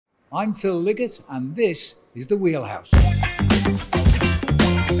I'm Phil Liggett, and this is The Wheelhouse.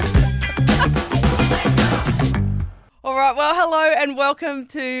 All right, well, hello and welcome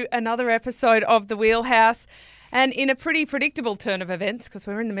to another episode of The Wheelhouse. And in a pretty predictable turn of events, because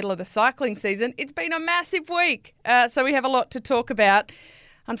we're in the middle of the cycling season, it's been a massive week. So we have a lot to talk about.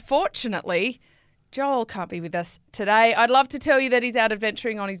 Unfortunately, Joel can't be with us today. I'd love to tell you that he's out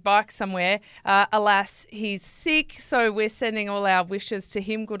adventuring on his bike somewhere. Alas, he's sick, so we're sending all our wishes to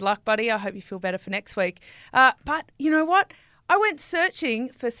him. Good luck, buddy. I hope you feel better for next week. But you know what? I went searching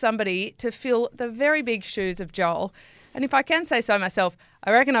for somebody to fill the very big shoes of Joel. And if I can say so myself,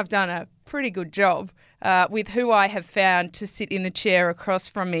 I reckon I've done a pretty good job with who I have found to sit in the chair across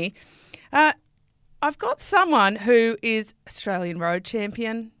from me. I've got someone who is Australian road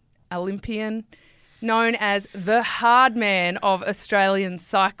champion, Olympian, known as the hard man of Australian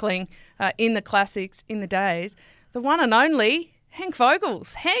cycling in the classics, in the days, the one and only Hank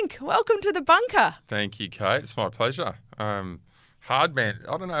Vogels. Hank, welcome to the bunker. Thank you, Kate. It's my pleasure. Hard man.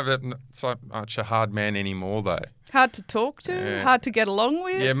 I don't know if that's so much a hard man anymore, though. Hard to talk to, hard to get along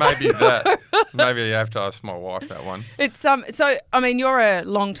with. Yeah, maybe that. Maybe you have to ask my wife that one. It's so I mean, you're a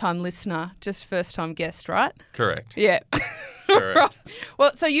long-time listener, just first-time guest, right? Correct. Yeah. Correct. Right.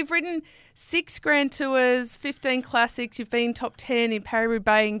 Well, so you've ridden 6 Grand Tours, 15 Classics. You've been top 10 in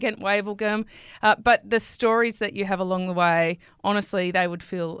Paris-Roubaix and Ghent-Wevelgem. But the stories that you have along the way, honestly, they would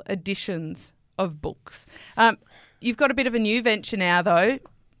fill editions of books. You've got a bit of a new venture now, though,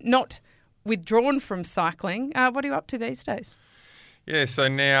 not withdrawn from cycling. What are you up to these days? Yeah, so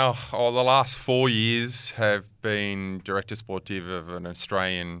now the last 4 years have been director sportive of an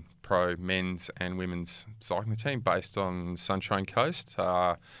Australian pro men's and women's cycling team based on Sunshine Coast.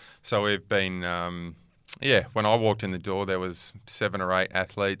 So we've been, when I walked in the door, there was 7 or 8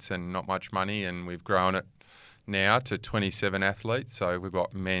 athletes and not much money, and we've grown it now to 27 athletes. So we've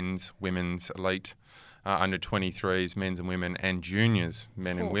got men's, women's, elite, under 23s, men's and women, and juniors,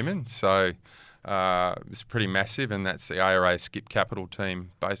 men and women. So it's pretty massive, and that's the ARA Skip Capital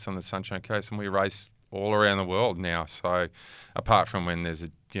team based on the Sunshine Coast, and we race all around the world now. So apart from when there's a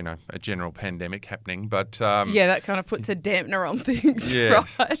general pandemic happening, but that kind of puts a dampener on things,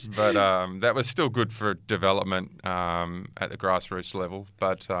 yes, right? But that was still good for development at the grassroots level.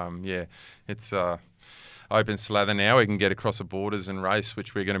 But it's open slather now. We can get across the borders and race,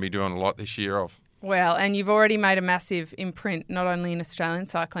 which we're going to be doing a lot this year of. Well, and you've already made a massive imprint, not only in Australian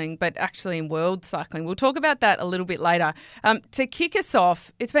cycling, but actually in world cycling. We'll talk about that a little bit later. To kick us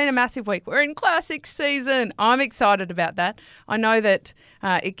off, it's been a massive week. We're in classic season. I'm excited about that. I know that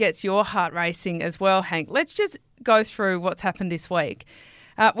it gets your heart racing as well, Hank. Let's just go through what's happened this week.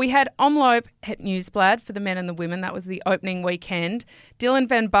 We had Omloop Het Nieuwsblad for the men and the women. That was the opening weekend. Dylan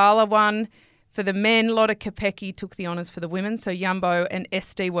van Baarle won for the men. Lotte Kopecky took the honours for the women, so Jumbo and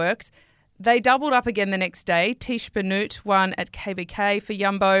SD Works. They doubled up again the next day. Tish Benoot won at KBK for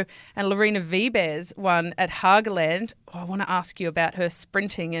Jumbo, and Lorena Wiebes won at Hageland. I want to ask you about her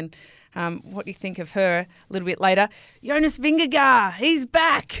sprinting and what you think of her a little bit later. Jonas Vingegaard, he's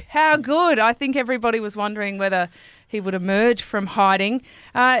back. How good. I think everybody was wondering whether he would emerge from hiding.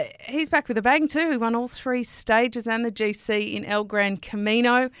 He's back with a bang too. He won all 3 stages and the GC in El Gran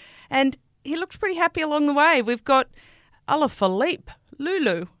Camino, and he looked pretty happy along the way. We've got Alaphilippe.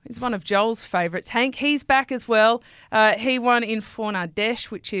 Lulu is one of Joel's favourites. Hank, he's back as well. He won in Fornardèche,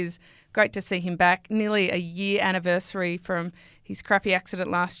 which is great to see him back. Nearly a year anniversary from his crappy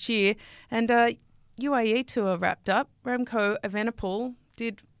accident last year. And UAE Tour wrapped up. Remco Evenepoel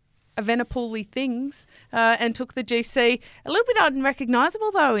did Evenepoel-y things and took the GC. A little bit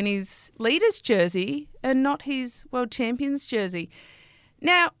unrecognisable, though, in his leader's jersey and not his World Champions jersey.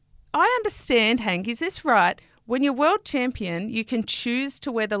 Now, I understand, Hank, is this right? When you're world champion, you can choose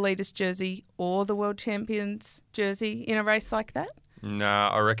to wear the leader's jersey or the world champion's jersey in a race like that? No,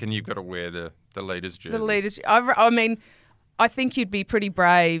 I reckon you've got to wear the leader's jersey. The leader's. I mean, I think you'd be pretty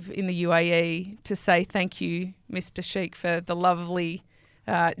brave in the UAE to say thank you, Mr. Sheikh, for the lovely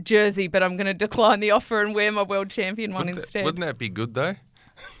jersey, but I'm going to decline the offer and wear my world champion one instead. Wouldn't that be good, though?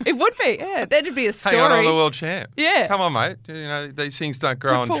 It would be, yeah. That'd be a story. Hang on, I'm the world champ. Yeah. Come on, mate. These things don't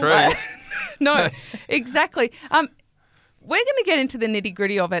grow on trees. No, exactly. We're going to get into the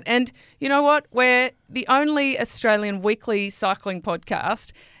nitty-gritty of it. And you know what? We're the only Australian weekly cycling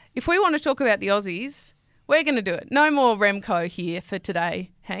podcast. If we want to talk about the Aussies, we're going to do it. No more Remco here for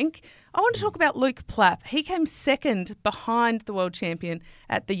today, Hank. I want to talk about Luke Plapp. He came second behind the world champion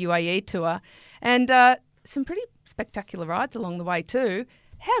at the UAE Tour. And some pretty spectacular rides along the way too.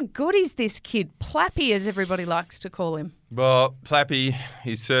 How good is this kid? Plappy, as everybody likes to call him. Well, Plappy,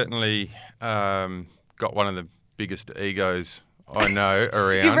 he's certainly got one of the biggest egos I know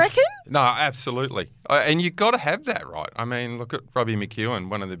around. You reckon? No, absolutely. And you've got to have that, right? I mean, look at Robbie McEwen,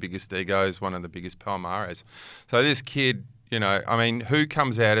 one of the biggest egos, one of the biggest Palmares. So this kid, you know, I mean, who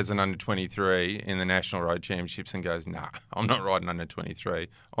comes out as an under-23 in the National Road Championships and goes, nah, I'm not riding under-23.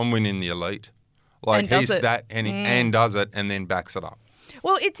 I'm winning the elite. Like, And he's does it. that, and does it, and then backs it up.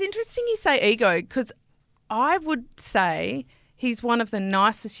 Well, it's interesting you say ego because I would say he's one of the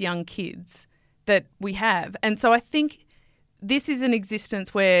nicest young kids that we have. And so I think this is an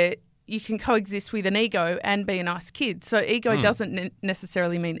existence where you can coexist with an ego and be a nice kid. So ego doesn't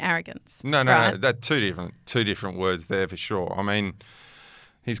necessarily mean arrogance. No, right? no, that's two different words there for sure. I mean,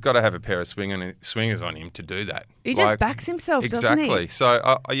 he's got to have a pair of swingers on him to do that. He just backs himself, doesn't he? Exactly.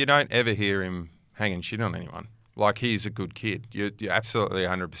 So you don't ever hear him hanging shit on anyone. Like, he's a good kid. You're absolutely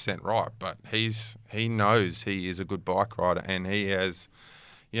 100% right. But he knows he is a good bike rider, and he has,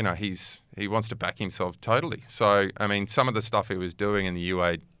 you know, he wants to back himself totally. So, I mean, some of the stuff he was doing in the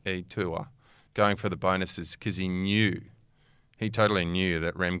UAE tour, going for the bonuses, because he totally knew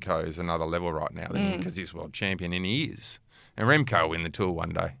that Remco is another level right now than him, because he's world champion, and he is. And Remco will win the Tour one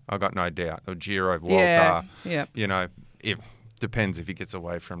day, I got no doubt. Or Giro, Vuelta, you know, depends if he gets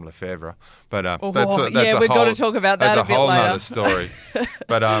away from Lefebvre. But that's we've got to talk about that a bit later. That's a whole nother story.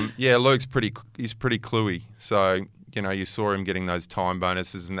 But yeah, Luke's pretty cluey. So, you know, you saw him getting those time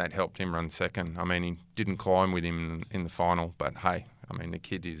bonuses, and that helped him run second. I mean, he didn't climb with him in the final, but hey, I mean, the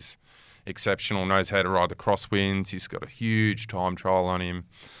kid is exceptional, knows how to ride the crosswinds. He's got a huge time trial on him.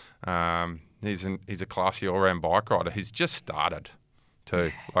 He's a classy all-round bike rider. He's just started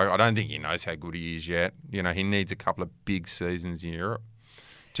too. Like, I don't think he knows how good he is yet. You know, he needs a couple of big seasons in Europe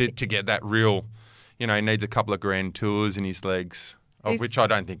to get that real, you know, he needs a couple of Grand Tours in his legs, which I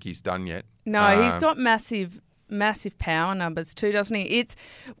don't think he's done yet. No, he's got massive power numbers too, doesn't he?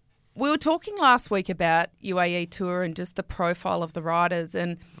 We were talking last week about UAE Tour and just the profile of the riders,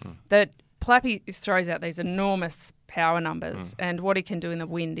 and that Plappy throws out these enormous power numbers, and what he can do in the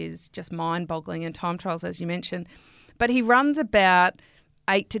wind is just mind-boggling, and time trials, as you mentioned. But he runs about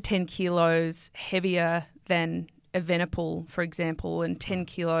 8 to 10 kilos heavier than Evenepoel, for example, and 10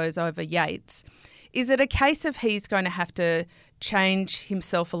 kilos over Yates. Is it a case of he's going to have to change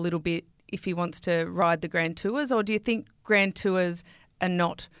himself a little bit if he wants to ride the Grand Tours, or do you think Grand Tours are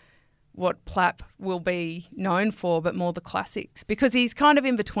not what Plapp will be known for, but more the classics? Because he's kind of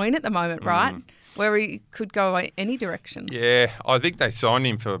in between at the moment, right? Where he could go any direction. Yeah, I think they signed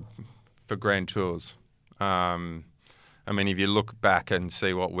him for Grand Tours. I mean, if you look back and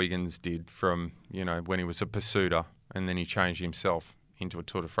see what Wiggins did from, you know, when he was a pursuiter and then he changed himself into a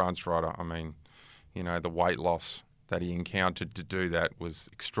Tour de France rider, I mean, you know, the weight loss that he encountered to do that was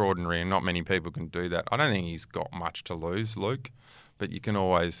extraordinary, and not many people can do that. I don't think he's got much to lose, Luke, but you can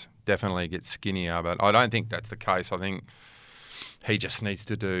always definitely get skinnier. But I don't think that's the case. I think he just needs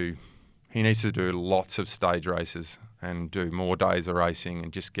to do lots of stage races and do more days of racing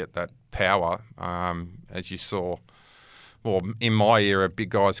and just get that power. As you saw, well, in my era, big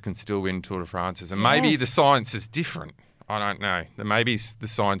guys can still win Tour de France's, and maybe the science is different. I don't know. Maybe the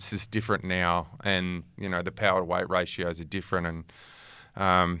science is different now, and, you know, the power to weight ratios are different. And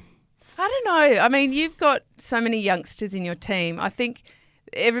I don't know. I mean, you've got so many youngsters in your team. I think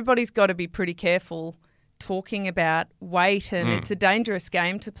everybody's got to be pretty careful talking about weight, and it's a dangerous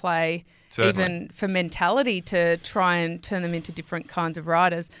game to play, even for mentality, to try and turn them into different kinds of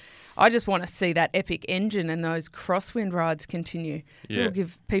riders. I just want to see that epic engine and those crosswind rides continue. Yeah. It'll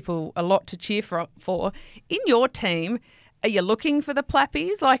give people a lot to cheer for. In your team, are you looking for the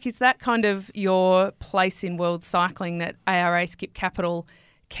Plappies? Like, is that kind of your place in world cycling, that ARA Skip Capital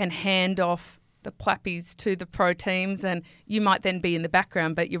can hand off the Plappies to the pro teams, and you might then be in the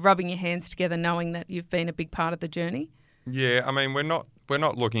background, but you're rubbing your hands together knowing that you've been a big part of the journey? Yeah, I mean, we're not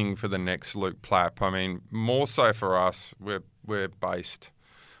looking for the next Luke Plapp. I mean, more so for us, we're based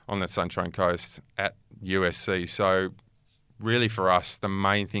on the Sunshine Coast at USC. So really for us, the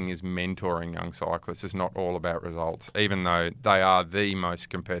main thing is mentoring young cyclists. It's not all about results, even though they are the most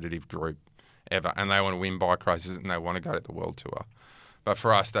competitive group ever, and they want to win bike races and they want to go to the World Tour. But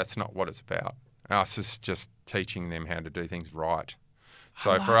for us, that's not what it's about. Us is just teaching them how to do things right.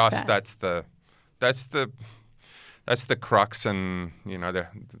 So for us, that's the crux, and, you know,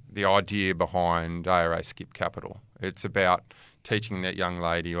 the idea behind ARA Skip Capital. It's about teaching that young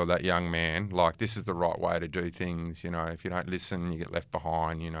lady or that young man, like, this is the right way to do things. You know, if you don't listen, you get left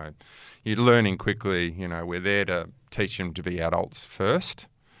behind. You know, you're learning quickly. You know, we're there to teach them to be adults first,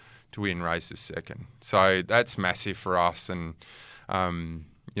 to win races second. So that's massive for us. And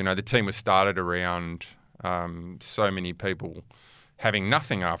you know, the team was started around so many people having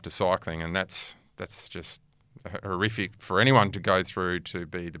nothing after cycling, and that's just horrific for anyone to go through to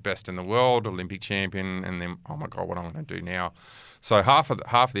be the best in the world, Olympic champion, and then, oh my God, what am I going to do now? So half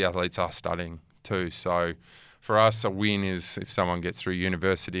of the athletes are studying too. So for us, a win is if someone gets through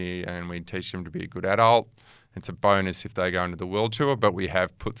university and we teach them to be a good adult. It's a bonus if they go into the World Tour, but we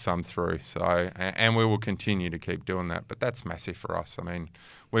have put some through. So, and we will continue to keep doing that. But that's massive for us. I mean,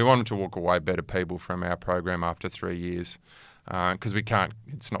 we wanted to walk away better people from our program after 3 years because we can't.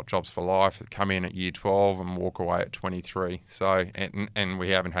 It's not jobs for life. Come in at year 12 and walk away at 23. So, and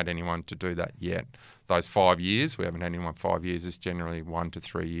we haven't had anyone to do that yet. Those 5 years, we haven't had anyone 5 years. It's generally 1 to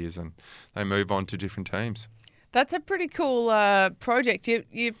 3 years, and they move on to different teams. That's a pretty cool project.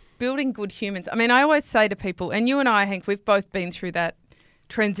 You're building good humans. I mean, I always say to people, and you and I, Hank, we've both been through that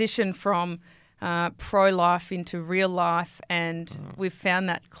transition from pro life into real life, and we've found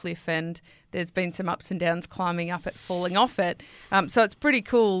that cliff, and there's been some ups and downs climbing up it, falling off it. So it's pretty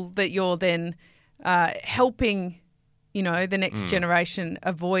cool that you're then helping, the next generation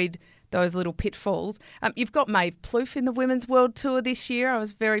avoid those little pitfalls. You've got Maeve Plouffe in the Women's World Tour this year. I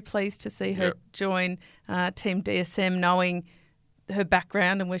was very pleased to see her join Team DSM, knowing her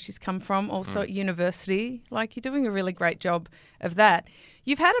background and where she's come from, also at university. Like, you're doing a really great job of that.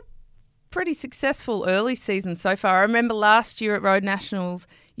 You've had a pretty successful early season so far. I remember last year at Road Nationals,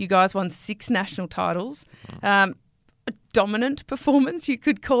 you guys won 6 national titles. A dominant performance, you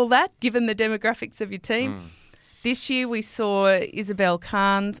could call that, given the demographics of your team. This year we saw Isabel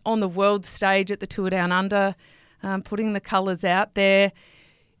Carnes on the world stage at the Tour Down Under, putting the colours out there.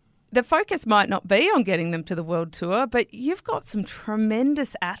 The focus might not be on getting them to the World Tour, but you've got some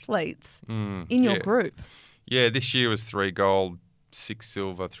tremendous athletes in your group. Yeah, this year was 3 gold, 6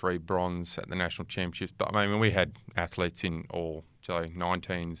 silver, 3 bronze at the National Championships. But I mean, we had athletes in all,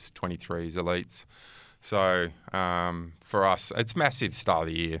 19s, 23s, elites. So for us, it's massive start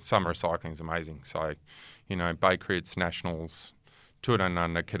of the year. Summer cycling is amazing. So, Bay Crits, Nationals, Tour Down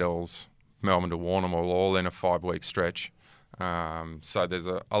Under, Cadell's, Melbourne to Warrnambool, all in a 5-week stretch. So there's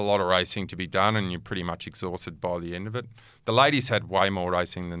a lot of racing to be done, and you're pretty much exhausted by the end of it. The ladies had way more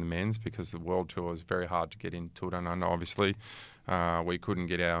racing than the men's because the World Tour is very hard to get in Tour Down Under, obviously. We couldn't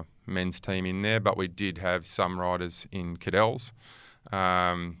get our men's team in there, but we did have some riders in Cadell's.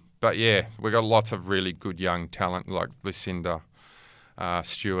 But yeah, we've got lots of really good young talent like Lucinda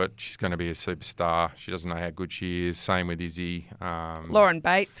Stewart. She's going to be a superstar. She doesn't know how good she is. Same with Izzy. Lauren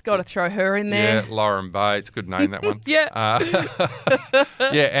Bates, got to throw her in there. Yeah, Lauren Bates. Good name, that one. Yeah.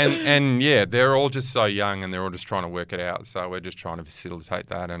 And yeah, they're all just so young and they're all just trying to work it out. So we're just trying to facilitate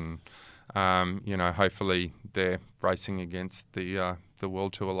that, and hopefully they're racing against the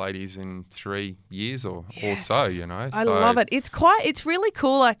World Tour ladies in 3 years or so. I love it. It's really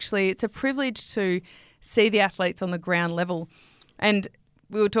cool, actually. It's a privilege to see the athletes on the ground level. And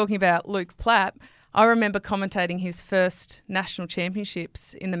we were talking about Luke Plapp. I remember commentating his first national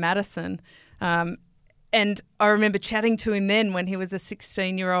championships in the Madison. And I remember chatting to him then when he was a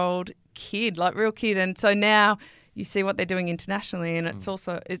 16-year-old kid, like real kid. And so now you see what they're doing internationally, and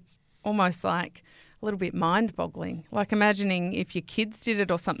it's almost like a little bit mind-boggling, like imagining if your kids did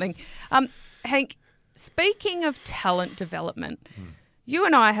it or something. Hank, speaking of talent development, you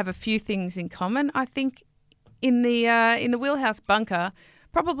and I have a few things in common. I think in the Wheelhouse bunker,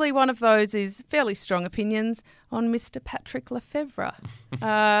 probably one of those is fairly strong opinions on Mr. Patrick Lefevre,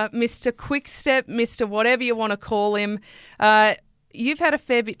 Mr. Quickstep, Mr. whatever you want to call him. You've had a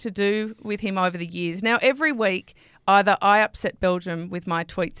fair bit to do with him over the years. Now, every week, either I upset Belgium with my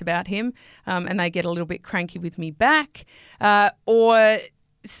tweets about him and they get a little bit cranky with me back, or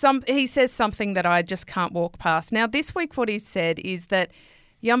he says something that I just can't walk past. Now, this week what he said is that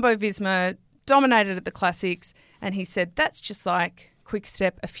Jumbo-Visma dominated at the Classics, and he said that's just like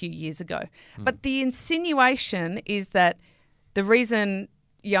Quickstep a few years ago. But the insinuation is that the reason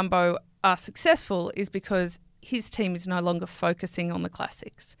Jumbo are successful is because his team is no longer focusing on the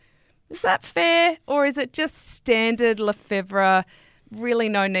Classics. Is that fair, or is it just standard Lefevre, really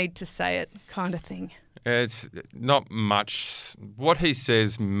no need to say it kind of thing? It's not much. What he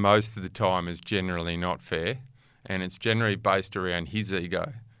says most of the time is generally not fair, and it's generally based around his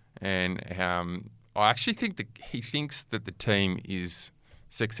ego. And I actually think that he thinks that the team is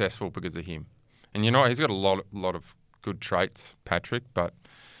successful because of him. And he's got a lot of good traits, Patrick, but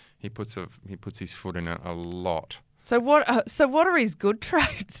he puts his foot in it a lot. So what are his good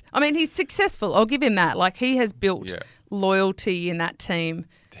traits? I mean, he's successful. I'll give him that. Like, he has built loyalty in that team.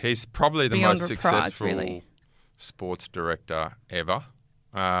 He's probably the most successful sports director ever.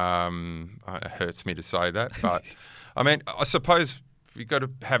 It hurts me to say that, but I mean, I suppose you've got to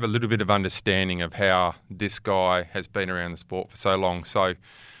have a little bit of understanding of how this guy has been around the sport for so long. So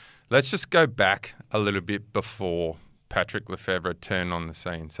let's just go back a little bit before Patrick Lefevre turned on the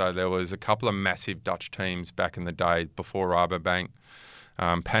scene. So there was a couple of massive Dutch teams back in the day before Rabobank,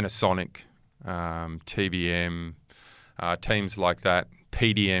 Panasonic, TVM, teams like that,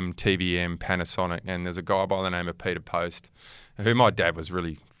 PDM, TVM, Panasonic, and there's a guy by the name of Peter Post, who my dad was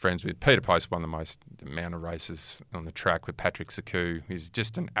really friends with. Peter Post won the most amount of races on the track with Patrick Sakou. He's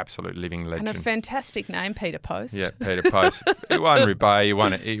just an absolute living legend. And a fantastic name, Peter Post. Yeah, Peter Post. He won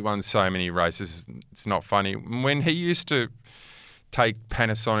Roubaix. He won so many races. It's not funny. When he used to take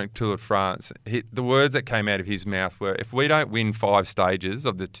Panasonic Tour de France, the words that came out of his mouth were, if we don't win 5 stages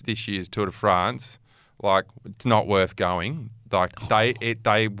of this year's Tour de France, like, it's not worth going. Like,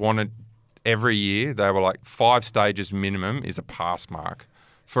 they wanted every year, they were like 5 stages minimum is a pass mark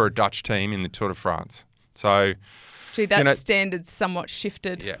for a Dutch team in the Tour de France. So, gee, that standard's somewhat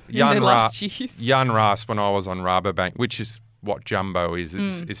shifted in the last years. Jan Raas, when I was on Rabobank, which is what Jumbo is,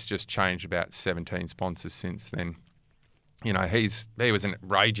 it's just changed about 17 sponsors since then. You know, he was a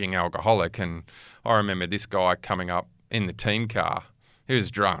raging alcoholic, and I remember this guy coming up in the team car. He was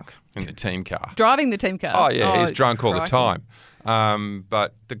drunk in the team car. Driving the team car? Oh, yeah, he's drunk all the time.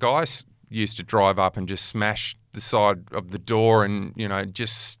 But the guys used to drive up and just smash the side of the door and, you know,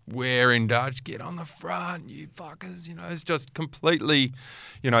 just swear in Dutch, get on the front, you fuckers. You know, it's just completely,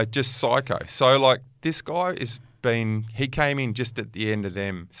 you know, just psycho. So, like, this guy he came in just at the end of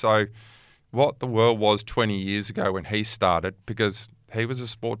them. So what the world was 20 years ago when he started, because he was a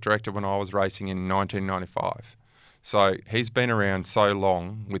sport director when I was racing in 1995. So he's been around so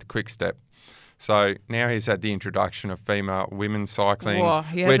long with Quickstep. So now he's had the introduction of female women's cycling. Whoa,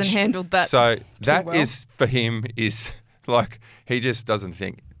 he hasn't handled that. So that well. is, for him, is like, he just doesn't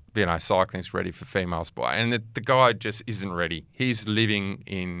think, you know, cycling's ready for female sport. And the guy just isn't ready. He's living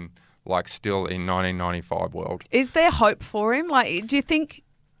in, like, still in 1995 world. Is there hope for him? Like, do you think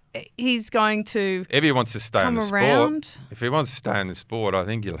he's going to if he wants to stay in the around? sport? If he wants to stay in the sport, I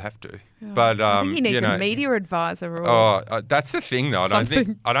think he'll have to. Oh, but I think he needs a media advisor. Or that's the thing, though.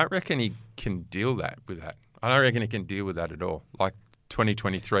 Something. I don't reckon he can deal with that. I don't reckon he can deal with that at all. Like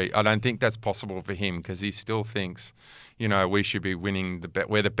 2023, I don't think that's possible for him, because he still thinks, you know, we should be winning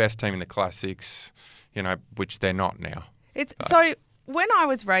we're the best team in the classics, you know, which they're not now. So when I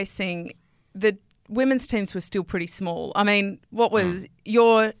was racing, the women's teams were still pretty small. I mean, what was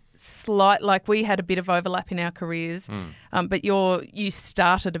your slight, like, we had a bit of overlap in our careers, but you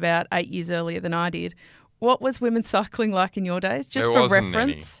started about 8 years earlier than I did. What was women's cycling like in your days? Just for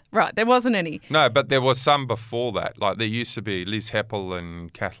reference. Any. Right, there wasn't any. No, but there was some before that. Like, there used to be Liz Heppel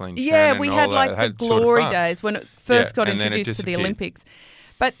and Kathleen Shannon. Yeah, we had like the glory days when it first got introduced to the Olympics.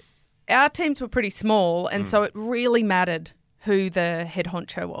 But our teams were pretty small, and so it really mattered who the head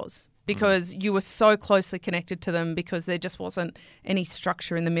honcho was, because you were so closely connected to them, because there just wasn't any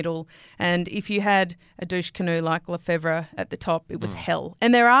structure in the middle. And if you had a douche canoe like Lefevre at the top, it was hell.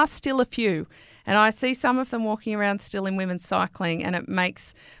 And there are still a few. And I see some of them walking around still in women's cycling, and it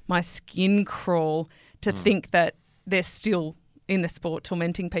makes my skin crawl to think that they're still in the sport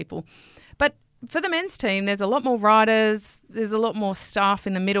tormenting people. But for the men's team, there's a lot more riders, there's a lot more staff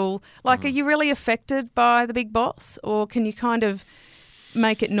in the middle. Like, are you really affected by the big boss, or can you kind of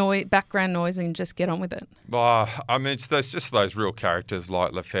make it background noise and just get on with it? Well, I mean, it's just those real characters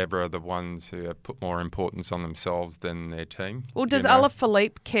like Lefevre are the ones who have put more importance on themselves than their team. Well, does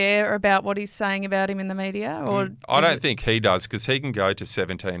Alaphilippe care about what he's saying about him in the media? Or I don't think he does, because he can go to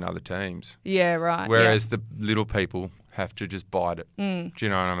 17 other teams. Yeah, right. Whereas the little people have to just bite it. Do you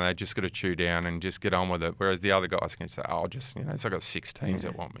know what I mean? They just got to chew down and just get on with it. Whereas the other guys can say, "Oh, just, you know, so I got 6 teams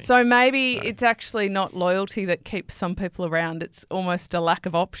that want me." So maybe it's actually not loyalty that keeps some people around. It's almost a lack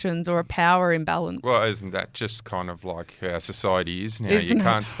of options or a power imbalance. Well, isn't that just kind of like how society is now? Isn't you it?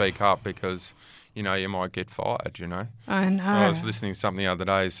 can't speak up because, you know, you might get fired, you know. I know. I was listening to something the other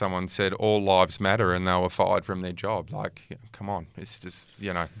day. Someone said all lives matter, and they were fired from their job. Like, come on. It's just,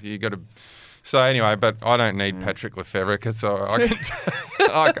 you know, you got to... So anyway, but I don't need Patrick Lefevre, because I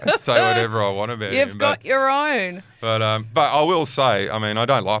can say whatever I want about him. You've got your own. But I will say, I mean, I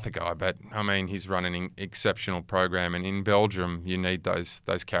don't like the guy, but I mean, he's running an exceptional program, and in Belgium, you need those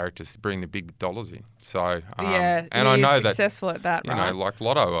characters to bring the big dollars in. So yeah, and I know successful at that. You know, like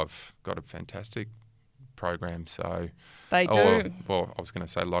Lotto, I've got a fantastic program. So they do. Well, I was going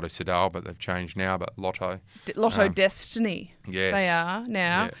to say Lotto Soudal, but they've changed now. But Lotto, Lotto Destiny. Yes, they are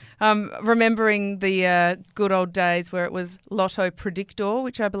now. Yeah. Remembering the good old days where it was Lotto Predictor,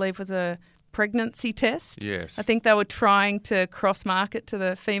 which I believe was a pregnancy test. Yes. I think they were trying to cross-market to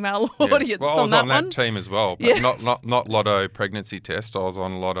the female audience Yes. Well, I was on on that one. that team as well, but Yes. not Lotto pregnancy test. I was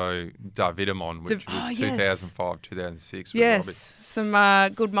on Lotto Davidamon, which was 2005, 2006. with Robbie. Yes, some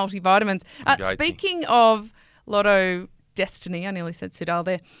good multivitamins. Gates. Speaking of Lotto Destiny, I nearly said Sudal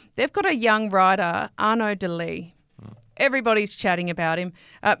there, they've got a young rider, Arnaud Delis. Everybody's chatting about him.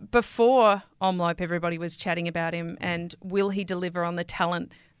 Before Omloop, everybody was chatting about him and will he deliver on the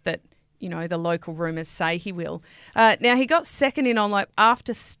talent that, you know, the local rumours say he will. Now, he got second in Omloop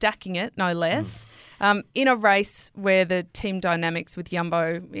after stacking it, no less, in a race where the team dynamics with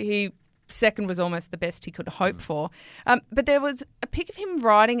Jumbo, second was almost the best he could hope for. But there was a pic of him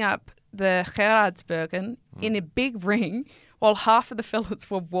riding up the Gerardsbergen in a big ring while half of the fellas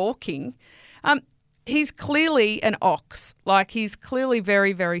were walking. He's clearly an ox. Like, he's clearly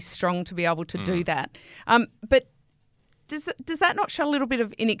very, very strong to be able to do that. But does that not show a little bit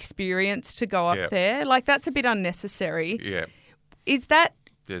of inexperience to go up there? Like, that's a bit unnecessary. Yeah. Is that...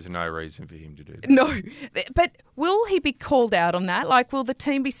 There's no reason for him to do that. No. But will he be called out on that? Like, will the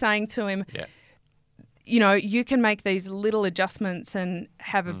team be saying to him, you know, you can make these little adjustments and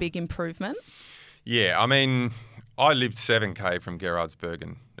have a big improvement? Yeah, I mean, I lived 7K from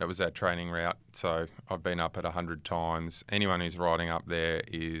Gerardsbergen. That was our training route. So I've been up it 100 times. Anyone who's riding up there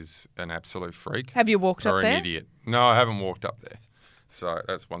is an absolute freak. Have you walked up there? Or an idiot. No, I haven't walked up there. So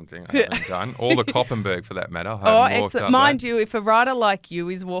that's one thing I haven't done. Or the Koppenberg, for that matter. Excellent. Mind you, if a rider like you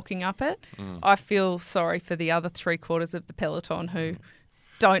is walking up it, I feel sorry for the other 3/4 of the peloton who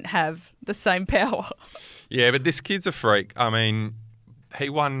don't have the same power. Yeah, but this kid's a freak. I mean, he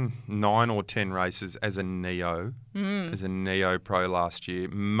won 9 or 10 races as a Neo pro last year,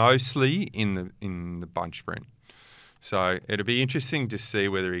 mostly in the bunch sprint. So it'll be interesting to see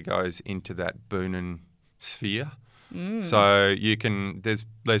whether he goes into that Boonen sphere. So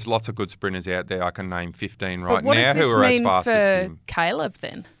there's lots of good sprinters out there. I can name 15 right now who are as fast as him. Caleb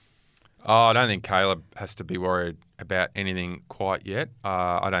then? Oh, I don't think Caleb has to be worried about anything quite yet.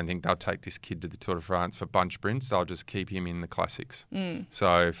 I don't think they'll take this kid to the Tour de France for bunch sprints. They'll just keep him in the classics.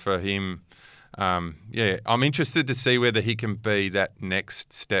 So for him, I'm interested to see whether he can be that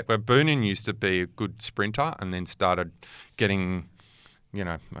next step. Where Boonen used to be a good sprinter and then started getting, you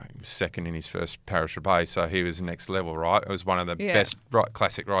know, second in his first Paris-Roubaix, so he was next level, right? It was one of the best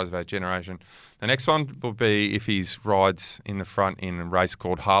classic riders of our generation. The next one will be if he rides in the front in a race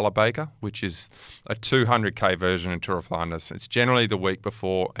called Haarlebaker, which is a 200k version of Tour of Flanders. It's generally the week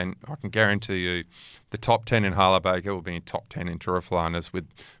before, and I can guarantee you the top 10 in Haarlebaker will be in top 10 in Tour of Flanders with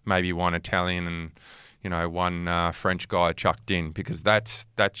maybe one Italian and, you know, one French guy chucked in, because that's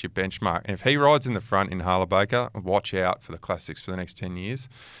your benchmark. And if he rides in the front in Haarlebaker, watch out for the classics for the next 10 years,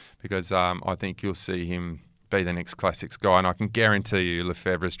 because I think you'll see him be the next classics guy. And I can guarantee you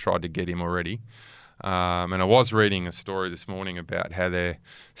Lefebvre's tried to get him already. And I was reading a story this morning about how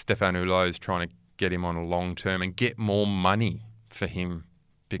Stéphane Hulot is trying to get him on a long term and get more money for him.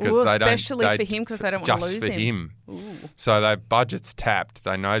 Because especially for him, because they don't want to lose him. Just for him. So their budget's tapped.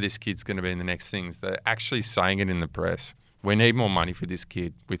 They know this kid's going to be in the next things. They're actually saying it in the press. We need more money for this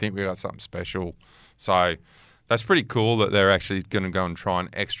kid. We think we got something special. So that's pretty cool that they're actually going to go and try and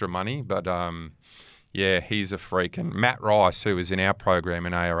extra money. But he's a freak. And Matt Rice, who was in our program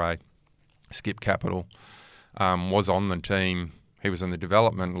in ARA, Skip Capital, was on the team. He was on the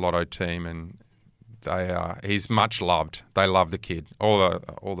development Lotto team, and he's much loved. They love the kid.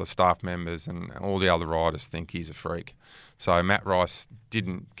 All the staff members and all the other riders think he's a freak. So Matt Rice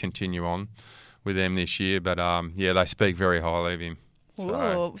didn't continue on with them this year, but they speak very highly of him.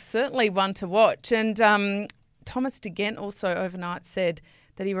 So. Certainly one to watch. And Thomas de Gent also overnight said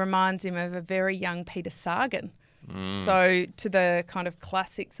that he reminds him of a very young Peter Sagan. So to the kind of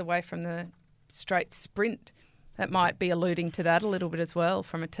classics away from the straight sprint. That might be alluding to that a little bit as well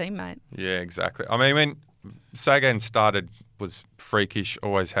from a teammate. Yeah, exactly. I mean, when Sagan started, was freakish,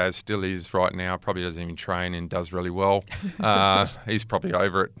 always has, still is right now. Probably doesn't even train and does really well. He's probably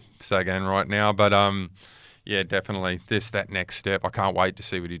over it, Sagan, right now. But, definitely that next step. I can't wait to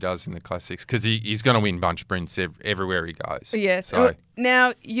see what he does in the classics, because he's going to win bunch sprints everywhere he goes. Yes. So.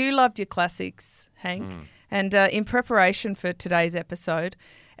 Now, you loved your classics, Hank. And in preparation for today's episode,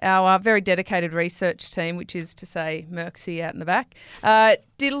 our very dedicated research team, which is to say Merksy out in the back,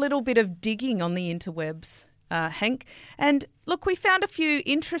 did a little bit of digging on the interwebs, Hank. And look, we found a few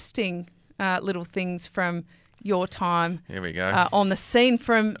interesting little things from your time. Here we go. On the scene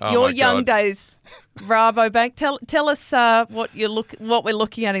from your young days, Rabobank. Tell us what we're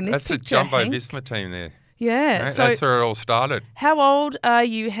looking at in this picture, That's a Jumbo Hank. Visma team there. Yeah. Right? So That's where it all started. how old are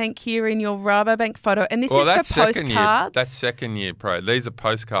you, Hank, here in your Rabobank photo? And this is that's for postcards. That's second year pro. These are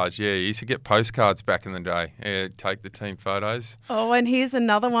postcards. Yeah, you used to get postcards back in the day. Yeah, take the team photos. Oh, and here's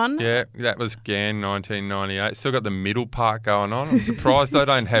another one. Yeah, that was GAN 1998. Still got the middle part going on. I'm surprised they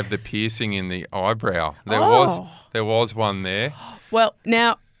don't have the piercing in the eyebrow. There was one there. Well,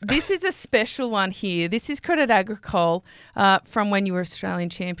 now this is a special one here. This is Credit Agricole from when you were Australian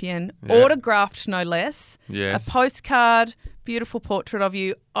champion. Yeah. Autographed, no less. Yes. A postcard, beautiful portrait of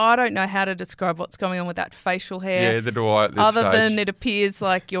you. I don't know how to describe what's going on with that facial hair. Yeah, the do I at this Other stage. than it appears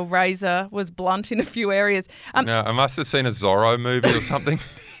like your razor was blunt in a few areas. No, I must have seen a Zorro movie or something.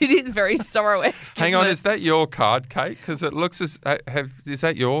 It is very Zorro-esque. Hang on, is that your card, Kate? Because it looks as... is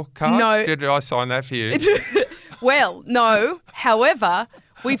that your card? No. Did I sign that for you? Well, no. However,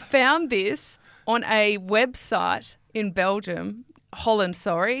 we found this on a website in Belgium, Holland,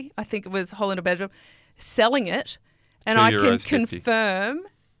 sorry. I think it was Holland or Belgium, selling it. And I can €2.50. confirm,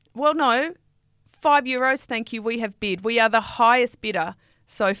 well, no, €5, thank you. We have bid. We are the highest bidder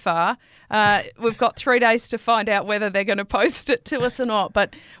so far. We've got 3 days to find out whether they're going to post it to us or not.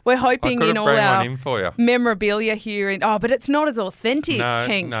 But we're hoping in all our memorabilia here. But it's not as authentic,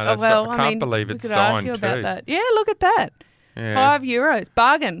 Hank. No, that's right. I can't believe it's signed argue about too. that. Yeah, look at that. Yeah. €5.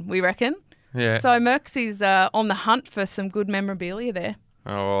 Bargain, we reckon. Yeah. So Mercksy's on the hunt for some good memorabilia there.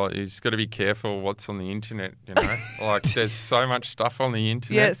 Oh, well, you just got to be careful what's on the internet, you know. Like, there's so much stuff on the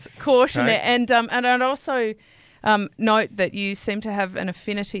internet. Yes, caution Okay. there. And I'd also note that you seem to have an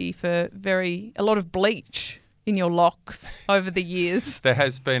affinity for a lot of bleach in your locks over the years. There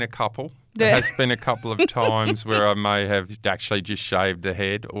has been a couple. There has been a couple of times where I may have actually just shaved the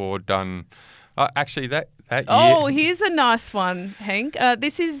head or done... actually, that year... Oh, here's a nice one, Hank.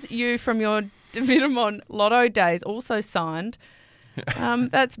 This is you from your Davidamon Lotto days, also signed.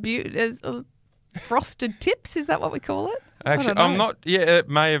 That's beautiful. Frosted tips, is that what we call it? Actually, I'm not... Yeah, it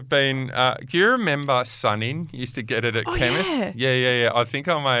may have been... do you remember Sun In? You used to get it at chemists? Yeah. I think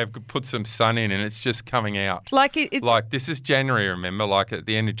I may have put some Sun In and it's just coming out. Like it's... Like, this is January, remember? Like, at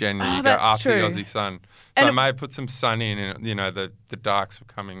the end of January, you go that's after true. the Aussie sun. So I may have put some Sun In and, you know, the darks were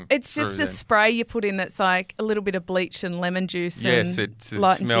coming It's just through a then. spray you put in that's like a little bit of bleach and lemon juice. Yes, and it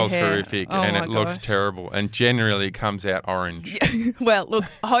lightens your smells hair. horrific Oh and my it looks gosh. terrible. And generally comes out orange. Well, look,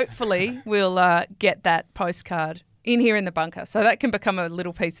 hopefully we'll get that postcard in here in the bunker. So that can become a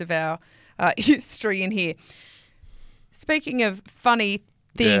little piece of our history in here. Speaking of funny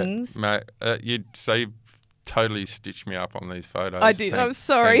things. Yeah, mate, you totally stitched me up on these photos. I did. I'm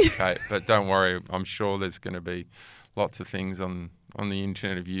sorry. Thanks, Kate. But don't worry. I'm sure there's going to be lots of things on the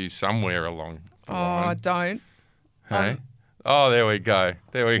internet of you somewhere along the line. Don't. Hey? There we go.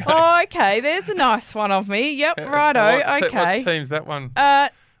 Oh, okay. There's a nice one of me. Yep, righto. Okay. What team's that one?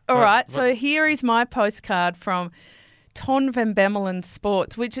 All right. So here is my postcard from Ton van Bemmelen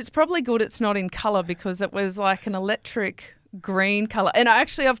Sports, which is probably good it's not in colour because it was like an electric green colour. And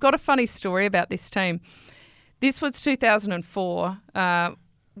I've got a funny story about this team. This was 2004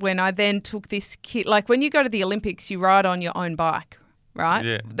 when I then took this kit. Like when you go to the Olympics, you ride on your own bike, right?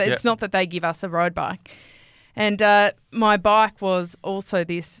 Yeah. It's not that they give us a road bike. And my bike was also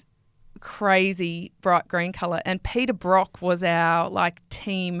this crazy bright green colour. And Peter Brock was our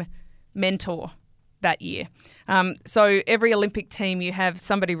team mentor that year. So every Olympic team you have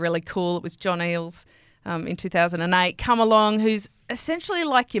somebody really cool. It was John Eales in 2008 come along who's essentially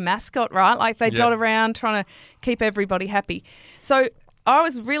like your mascot, right? Like they dot around trying to keep everybody happy. So I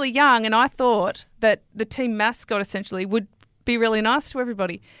was really young and I thought that the team mascot essentially would be really nice to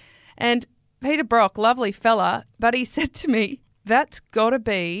everybody. And Peter Brock, lovely fella, but he said to me, "That's got to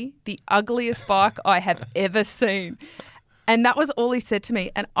be the ugliest bike I have ever seen." And that was all he said to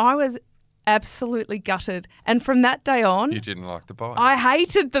me. And I was absolutely gutted. And from that day on... You didn't like the bike. I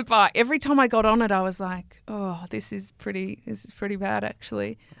hated the bike. Every time I got on it, I was like, oh, this is pretty bad,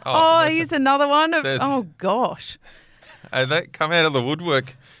 actually. Here's another one. Oh, gosh. That come out of the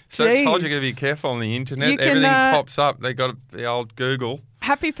woodwork. So I told you to be careful on the internet. Everything pops up. They got the old Google.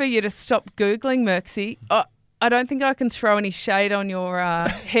 Happy for you to stop Googling, Mercksy. I don't think I can throw any shade on your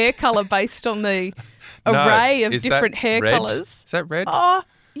hair colour based on the array of different hair colours. Is that red? Oh,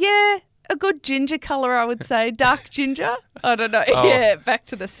 yeah. A good ginger colour, I would say. Dark ginger? I don't know. Yeah, back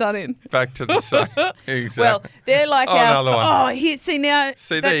to the sun in. Back to the sun. Exactly. Well, they're like another one. Oh, here, see now.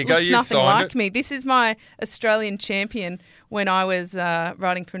 See, that there you go. looks You nothing signed like it. me. This is my Australian champion when I was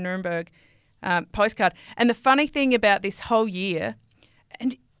riding for Nuremberg postcard. And the funny thing about this whole year,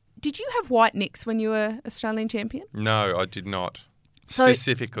 and did you have white nicks when you were Australian champion? No, I did not. So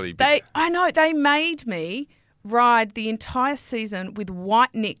Specifically. I know they made me ride the entire season with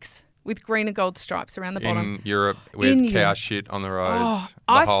white nicks with green and gold stripes around the bottom. In Europe, with cow shit on the roads,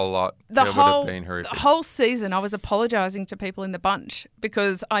 the whole lot. It would have been horrific. The whole season, I was apologising to people in the bunch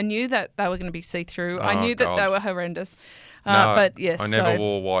because I knew that they were going to be see-through. I knew that they were horrendous. No, but yes, I never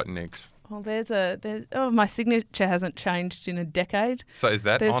wore white nicks. Well, my signature hasn't changed in a decade. So is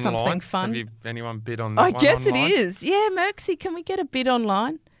that there's online? Something fun. Have anyone bid on that I one guess online? it is. Yeah, Merksy, can we get a bid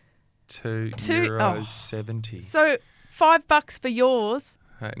online? €2.70. So $5 for yours.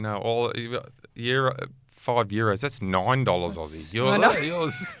 No, €5. That's $9 Aussie.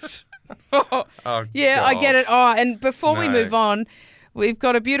 Yours. Oh, yeah, God. I get it. Oh, and before we move on, we've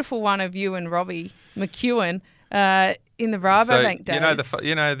got a beautiful one of you and Robbie McEwen in the Rabobank days.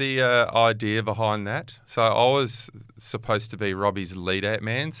 You know the idea behind that. So I was supposed to be Robbie's lead-out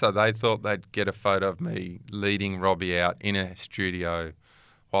man. So they thought they'd get a photo of me leading Robbie out in a studio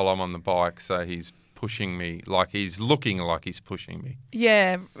while I'm on the bike. So he's pushing me, like he's looking like he's pushing me.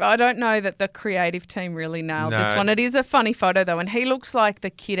 Yeah, I don't know that the creative team really nailed this one. It is a funny photo though, and he looks like the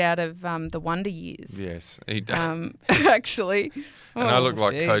kid out of the Wonder Years. Yes, he does. Actually. And I look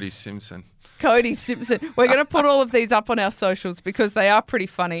like Cody Simpson. Cody Simpson. We're going to put all of these up on our socials because they are pretty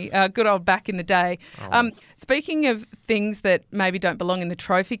funny. Good old back in the day. Speaking of things that maybe don't belong in the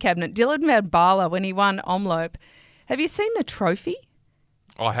trophy cabinet, Dylan Van Baarle, when he won Omloop, have you seen the trophy?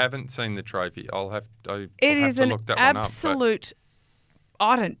 I haven't seen the trophy. I'll have to look that one up. It is an absolute...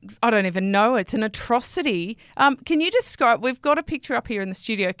 I don't even know. It's an atrocity. Can you describe... We've got a picture up here in the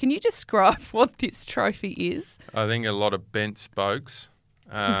studio. Can you describe what this trophy is? I think a lot of bent spokes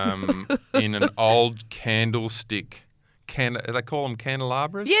in an old candlestick. They call them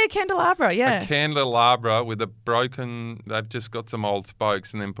candelabras? Yeah, candelabra, yeah. A candelabra with a broken... They've just got some old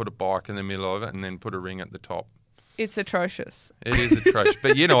spokes and then put a bike in the middle of it and then put a ring at the top. It's atrocious. It is atrocious.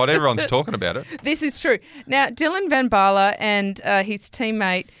 But you know what? Everyone's talking about it. This is true. Now, Dylan Van Baarle and his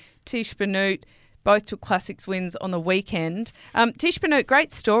teammate Tish Benoot both took Classics wins on the weekend. Tish Benoot,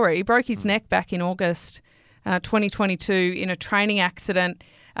 great story, broke his neck back in August 2022 in a training accident.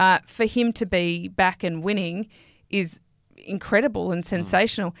 For him to be back and winning is incredible and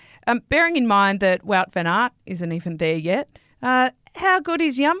sensational. Bearing in mind that Wout van Aert isn't even there yet, how good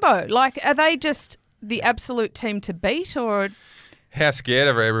is Jumbo? Like, are they just the absolute team to beat, or how scared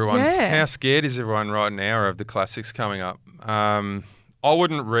are everyone? Yeah. How scared is everyone right now of the Classics coming up? I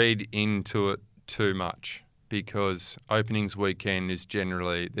wouldn't read into it too much because openings weekend is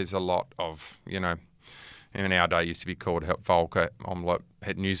generally there's a lot of in our day used to be called Volker Omloop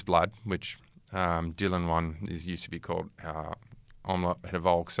Het Nieuwsblad, which Dylan one used to be called Omloop Het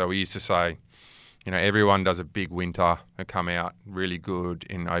Volk. So we used to say, everyone does a big winter and come out really good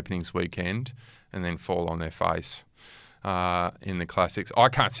in openings weekend and then fall on their face in the Classics. I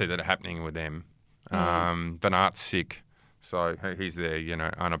can't see that happening with them. Van Aert's sick, so he's their,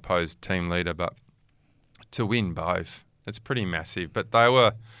 unopposed team leader. But to win both, it's pretty massive. But they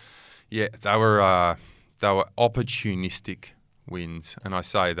were opportunistic wins, and I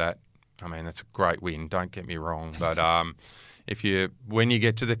say that. I mean, that's a great win. Don't get me wrong, but when you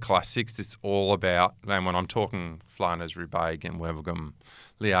get to the Classics, it's all about. And when I'm talking Flanders, Roubaix, and Wevelgem,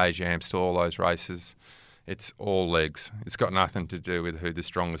 Liège, Amstel, all those races, it's all legs. It's got nothing to do with who the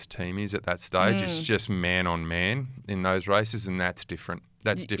strongest team is at that stage. It's just man on man in those races, and that's different.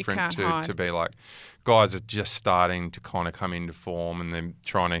 That's different to be like guys are just starting to kind of come into form, and they're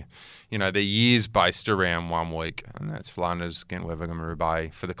trying to, their year's based around 1 week, and that's Flanders, Ghent, Wevelgem, and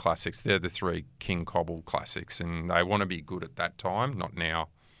Roubaix for the Classics. They're the 3 King Cobble Classics, and they want to be good at that time, not now.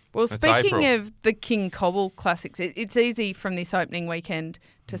 Well, speaking of the King Cobble Classics, it's easy from this opening weekend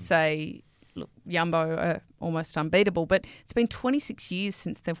to say, look, Jumbo are almost unbeatable, but it's been 26 years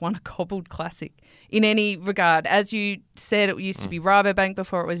since they've won a cobbled classic in any regard. As you said, it used to be Rabobank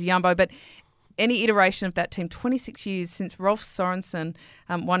before it was Jumbo, but any iteration of that team, 26 years since Rolf Sorensen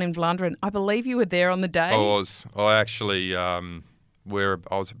won in Vlaanderen. I believe you were there on the day. I was. I actually, I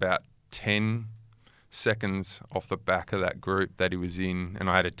was about 10 seconds off the back of that group that he was in, and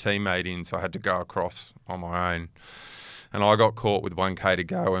I had a teammate in, so I had to go across on my own. And I got caught with 1K to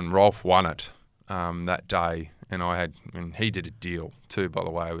go, and Rolf won it that day. And he did a deal too, by the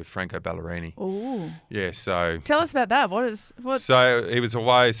way, with Franco Ballerini. Ooh. Yeah, so... Tell us about that. So he was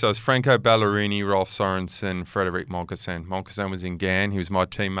away. So it was Franco Ballerini, Rolf Sorensen, Frederic Moncassin. Moncassin was in Gan. He was my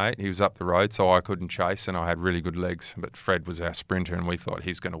teammate. He was up the road, so I couldn't chase, and I had really good legs. But Fred was our sprinter, and we thought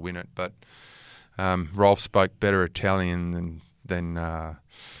he's going to win it. But Rolf spoke better Italian than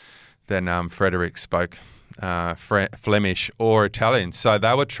Frederic spoke Flemish or Italian. So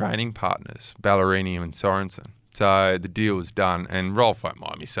they were training partners, Ballerini and Sorensen. So the deal was done, and Rolf won't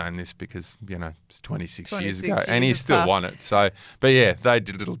mind me saying this because, it's 26 years ago, and he still won it. So, but yeah, they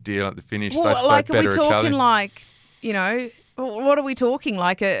did a little deal at the finish. Well, they spoke better are we talking Italian. like, what are we talking?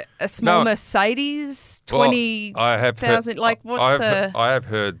 Like a small Mercedes, 20,000? Like I have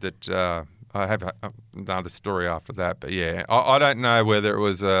heard that, I have another story after that, but yeah, I don't know whether it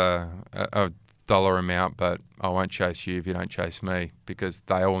was a dollar amount, but I won't chase you if you don't chase me, because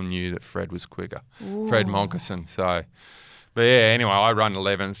they all knew that Fred was quicker. Ooh. Fred Monkerson. So, but yeah, anyway, I run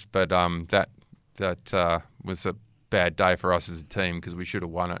 11th, but that was a bad day for us as a team because we should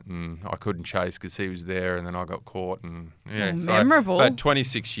have won it, and I couldn't chase because he was there, and then I got caught, and memorable. But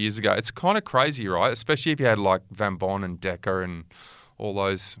 26 years ago, it's kind of crazy, right? Especially if you had like Van Bon and Decker and all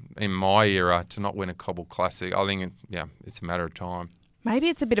those in my era to not win a Cobble Classic. I think it's a matter of time. Maybe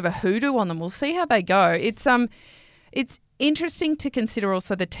it's a bit of a hoodoo on them. We'll see how they go. It's interesting to consider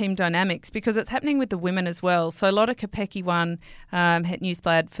also the team dynamics because it's happening with the women as well. So Lotte Kopecky won Het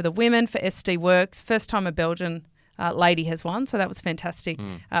Nieuwsblad for the women for SD Works. First time a Belgian lady has won, so that was fantastic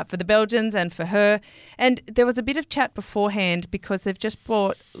for the Belgians and for her. And there was a bit of chat beforehand because they've just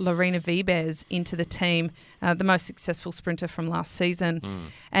brought Lorena Wiebes into the team, the most successful sprinter from last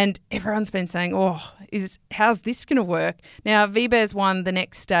season. And everyone's been saying, how's this going to work? Now, Wiebes won the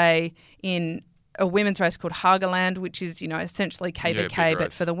next day in a women's race called Hageland, which is, essentially KVK,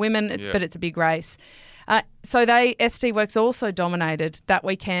 but for the women, but it's a big race. So SD Works also dominated that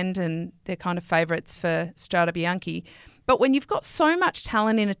weekend, and they're kind of favourites for Strade Bianche. But when you've got so much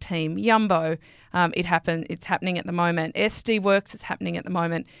talent in a team, Jumbo, it's happening at the moment. SD Works is happening at the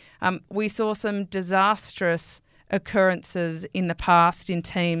moment. We saw some disastrous occurrences in the past in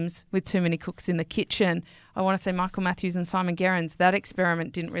teams with too many cooks in the kitchen. I want to say Michael Matthews and Simon Gerrans. That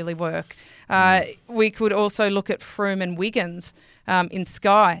experiment didn't really work. We could also look at Froome and Wiggins in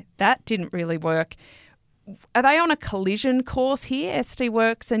Sky. That didn't really work. Are they on a collision course here, SD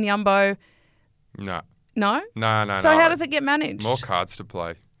Works and Jumbo? No. No? No. So how does it get managed? More cards to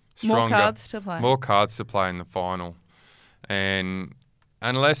play. More cards to play. More cards to play in the final. And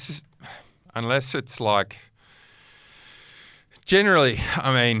unless it's like... Generally,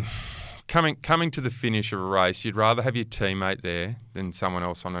 I mean, coming to the finish of a race, you'd rather have your teammate there than someone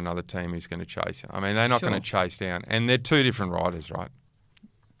else on another team who's going to chase you. I mean, they're not going to chase down. And they're two different riders, right?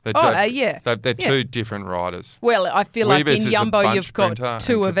 They're two different riders. Well, I feel like in Jumbo you've got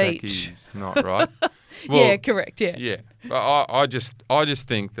two of each. Not right. Well, yeah, correct. Yeah. Yeah, but I just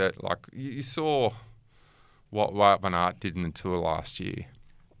think that like you saw what Wout van Aert did in the Tour last year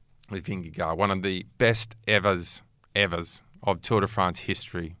with Vingegaard, one of the best evers of Tour de France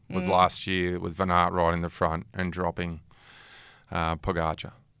history was last year with Van Aert right in the front and dropping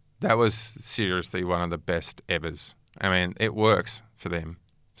Pogacar. That was seriously one of the best evers. I mean, it works for them.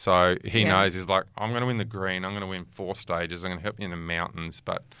 So he knows, he's like, I'm going to win the green. I'm going to win 4 stages. I'm going to help you in the mountains.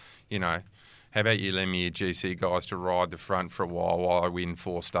 But, how about you lend me your GC guys to ride the front for a while I win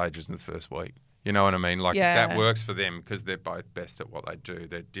 4 stages in the first week? You know what I mean? Like that works for them because they're both best at what they do.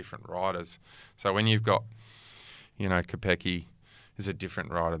 They're different riders. So when you've got, Kopecky is a different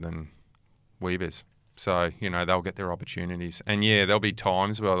rider than Wiebes. So, they'll get their opportunities. And, there'll be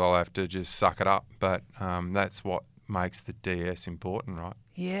times where they'll have to just suck it up. But that's what makes the DS important, right?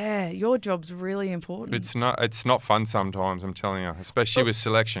 Yeah, your job's really important. It's not fun sometimes, I'm telling you, especially with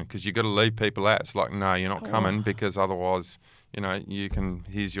selection, because you've got to leave people out. It's like, no, you're not coming because otherwise,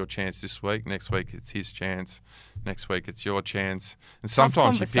 here's your chance this week. Next week, it's his chance. Next week, it's your chance. And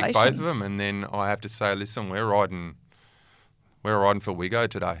sometimes you pick both of them, and then I have to say, listen, we're riding for Wiggo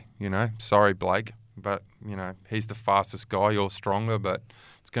today. Sorry, Blake, but he's the fastest guy. You're stronger, but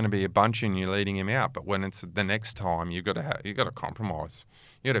it's going to be a bunch and you're leading him out. But when it's the next time, you've got to compromise.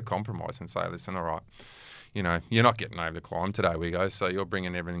 You got to compromise and say, listen, all right, you're not getting over the climb today, Wiggo, so you're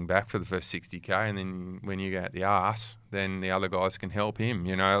bringing everything back for the first 60K, and then when you get the arse, then the other guys can help him.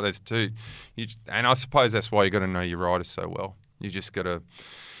 There's two. And I suppose that's why you got to know your riders so well. You've got to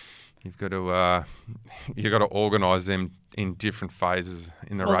organise them in different phases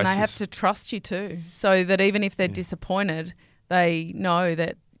in the races. And they have to trust you too, so that even if they're disappointed, they know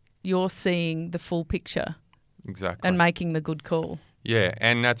that you're seeing the full picture. Exactly. And making the good call. Yeah,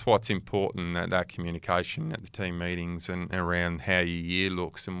 and that's what's important, that communication at the team meetings and around how your year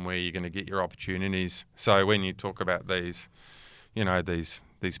looks and where you're going to get your opportunities. So when you talk about these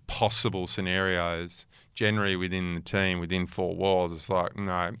possible scenarios, generally within the team, within 4 walls, it's like,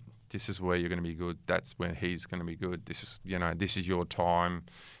 no, this is where you're going to be good. That's where he's going to be good. This is your time.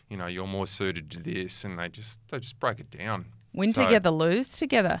 You're more suited to this, and they just break it down. Win together, lose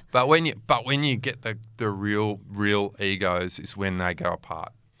together. But when you get the real egos is when they go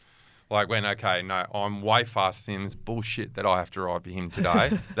apart. Like when, okay, no, I'm way faster than him. It's bullshit that I have to ride for him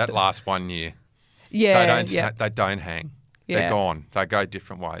today. That last 1 year. Yeah, They don't hang. Yeah. They're gone. They go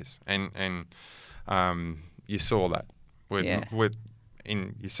different ways. And you saw that.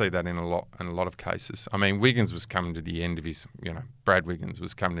 You see that in a lot of cases. I mean, Wiggins was coming to the end of his, Brad Wiggins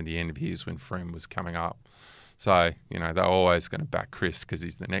was coming to the end of his when Froome was coming up. So, they're always going to back Chris because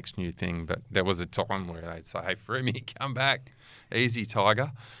he's the next new thing. But there was a time where they'd say, hey, Froome, come back. Easy,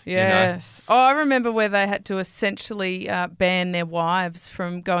 Tiger. Yes. Oh, I remember where they had to essentially ban their wives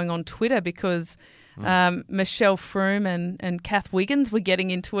from going on Twitter because Michelle Froome and Kath Wiggins were getting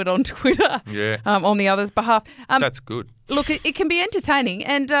into it on Twitter on the other's behalf. That's good. Look, it can be entertaining.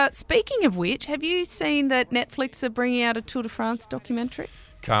 And speaking of which, have you seen that Netflix are bringing out a Tour de France documentary?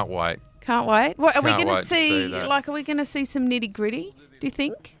 Can't wait. Can't wait. What are we Can't going wait to see? that. Like, are we going to see some nitty gritty? Do you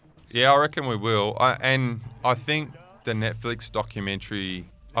think? Yeah, I reckon we will. And I think the Netflix documentary,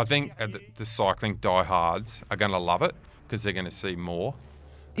 I think the cycling diehards are going to love it because they're going to see more.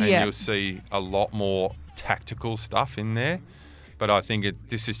 And you'll see a lot more tactical stuff in there. But I think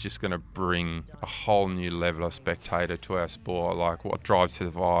this is just going to bring a whole new level of spectator to our sport, like what Drive to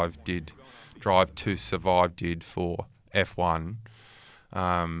Survive did for F1.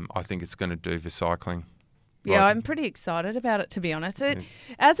 I think it's going to do for cycling. Yeah, I'm pretty excited about it, to be honest.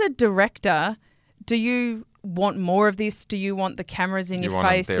 As a director, do you want more of this? Do you want the cameras in your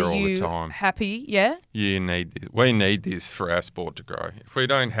face? Are you happy? Yeah? We need this for our sport to grow. If we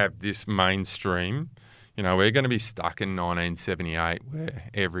don't have this mainstream, we're going to be stuck in 1978 where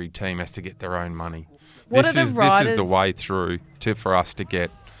every team has to get their own money. This is the way through for us to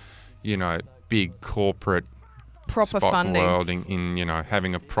get, big corporate proper spot funding. Welding in,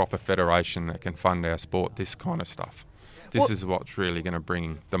 having a proper federation that can fund our sport, this kind of stuff. This is what's really going to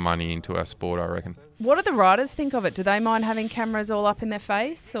bring the money into our sport, I reckon. What do the riders think of it? Do they mind having cameras all up in their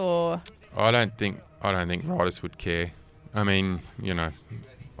face, or? I don't think riders would care. I mean,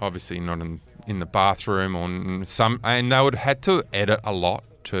 obviously not in the bathroom or and they would have had to edit a lot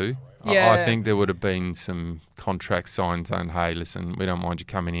too. Yeah. I think there would have been some contract signed saying, hey, listen, we don't mind you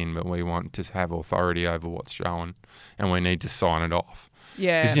coming in, but we want to have authority over what's shown and we need to sign it off.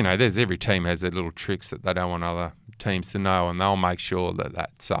 Yeah. Because, every team has their little tricks that they don't want other teams to know, and they'll make sure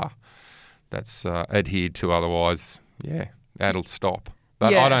that that's adhered to. Otherwise, that'll stop.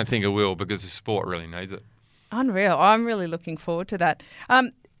 But I don't think it will because the sport really needs it. Unreal. I'm really looking forward to that.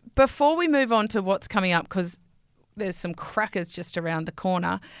 Before we move on to what's coming up, because there's some crackers just around the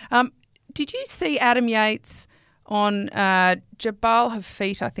corner, did you see Adam Yates on Jabal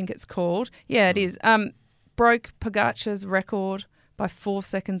Hafeet, I think it's called? Yeah, it is. Broke Pogacar's record by 4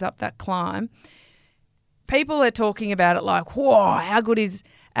 seconds up that climb. People are talking about it like, whoa, how good is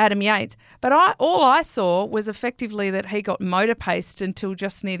Adam Yates? But all I saw was effectively that he got motor paced until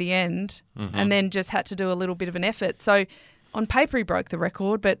just near the end and then just had to do a little bit of an effort. So on paper he broke the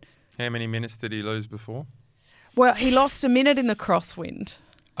record, but... How many minutes did he lose before? Well, he lost a minute in the crosswind.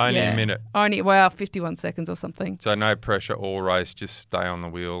 Only a minute? 51 seconds or something. So no pressure all race, just stay on the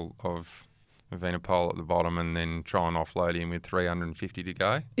wheel of Evenepoel at the bottom and then try and offload him with 350 to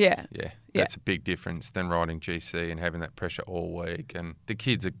go? Yeah. That's a big difference than riding GC and having that pressure all week. And the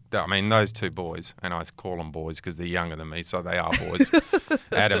kids those two boys, and I call them boys because they're younger than me, so they are boys,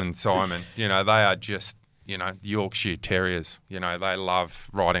 Adam and Simon, they are just, Yorkshire Terriers. They love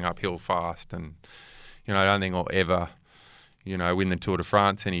riding uphill fast and, I don't think I'll ever, win the Tour de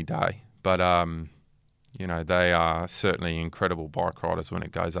France any day. But, they are certainly incredible bike riders when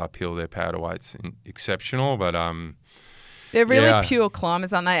it goes uphill. Their power to weight's exceptional, but they're really pure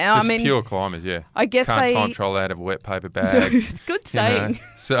climbers, aren't they? Just pure climbers, yeah. I guess can't time trial out of a wet paper bag. Good saying.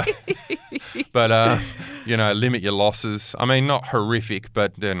 So, but limit your losses. I mean, not horrific,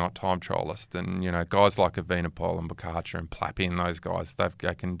 but they're not time trialists. And guys like Evenepoel and Pogacar and Plappy and those guys,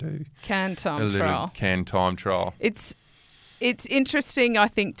 they can do can time trial. It's interesting, I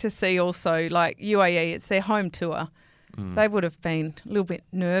think, to see also, like UAE, it's their home tour. They would have been a little bit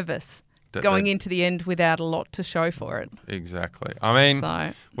nervous going into the end without a lot to show for it. Exactly. I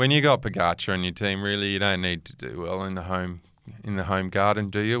mean, when you got Pogacar on your team, really, you don't need to do well in the home garden,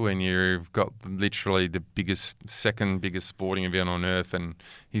 do you? When you've got literally the second biggest sporting event on earth, and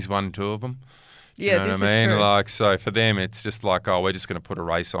he's won two of them. Yeah, this is true. Like, so for them, it's just like, we're just going to put a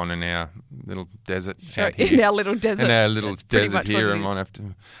race on in our little desert out here. In our little desert. Here, and might have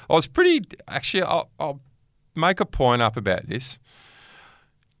to. I'll make a point up about this.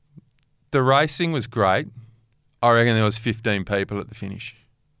 The racing was great. I reckon there was 15 people at the finish.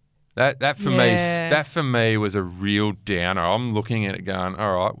 That for me was a real downer. I'm looking at it going,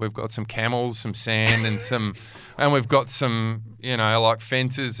 all right, we've got some camels, some sand, and we've got some, like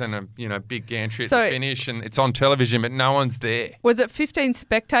fences and a big gantry at the finish, and it's on television, but no one's there. Was it 15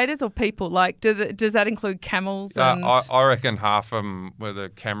 spectators or people? Like, does that include camels? And... I reckon half of them were the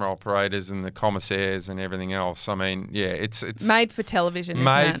camera operators and the commissaires and everything else. I mean, yeah, it's made for television. Isn't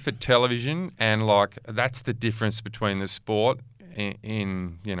made it? for television, and like that's the difference between the sport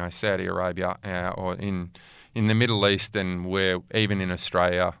in Saudi Arabia or in the Middle East, and where even in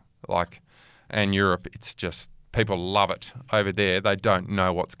Australia and Europe, it's just people love it. Over there, they don't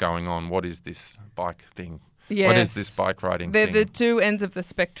know what's going on. What is this bike thing? Yes. What is this bike riding thing? They're the two ends of the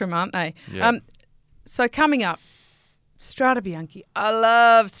spectrum, aren't they? Yeah. So coming up, Strade Bianche. I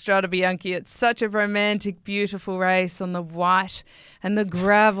love Strade Bianche. It's such a romantic, beautiful race on the white and the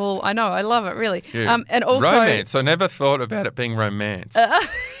gravel. I know, I love it, really. Yeah. And also romance. I never thought about it being romance.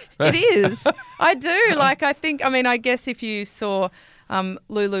 It is. I do. I guess if you saw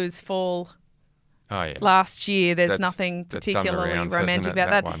Lulu's fall last year, there's nothing particularly romantic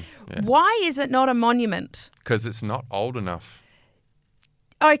about that. One. Yeah. Why is it not a monument? Because it's not old enough.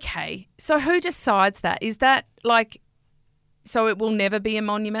 Okay. So who decides that? Is that so it will never be a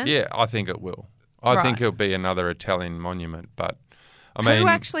monument? Yeah, I think it will. I think it'll be another Italian monument, but I mean... Who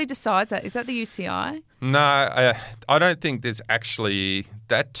actually decides that? Is that the UCI? No, I don't think there's actually...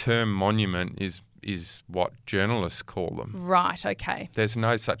 That term monument is what journalists call them. Right, okay. There's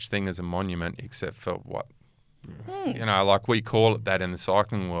no such thing as a monument except for what... we call it that in the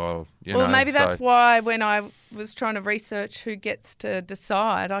cycling world. Maybe that's why when I was trying to research who gets to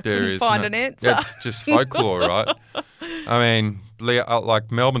decide, I couldn't find an answer. That's just folklore, right? I mean,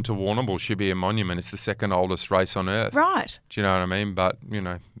 Melbourne to Warrnambool should be a monument. It's the second oldest race on earth. Right. Do you know what I mean? But,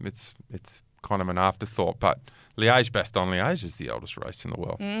 it's kind of an afterthought. But Liège-Bastogne-Liège is the oldest race in the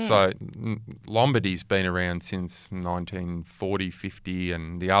world. So Lombardy's been around since 1940, 50,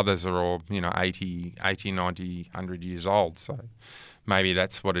 and the others are all, 80, 90, 100 years old. So maybe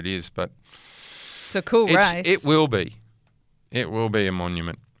that's what it is. But it's a cool race. It will be. It will be a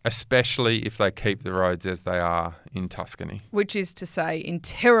monument, especially if they keep the roads as they are in Tuscany. Which is to say, in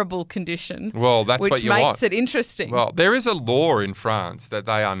terrible condition. Well, that's what you want. Which makes it interesting. Well, there is a law in France that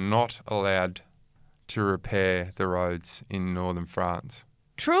they are not allowed to repair the roads in northern France.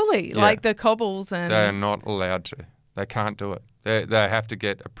 Truly? Yeah. Like the cobbles and... They are not allowed to. They can't do it. They have to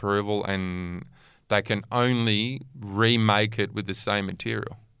get approval, and they can only remake it with the same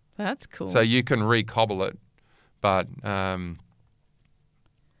material. That's cool. So you can recobble it, but... I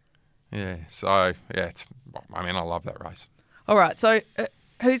love that race. All right, so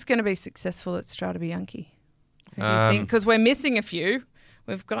who's going to be successful at Strade Bianche? Who do you think? Because we're missing a few.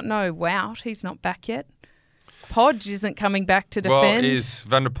 We've got no Wout. He's not back yet. Podge isn't coming back to defend. Well, is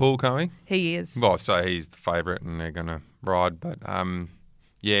Van der Poel coming? He is. Well, so he's the favourite and they're going to ride. But,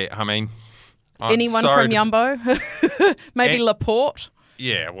 anyone from Jumbo? Maybe Laporte?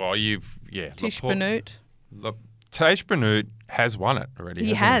 Yeah, well, Tish Benoot? Tish Benoot has won it already.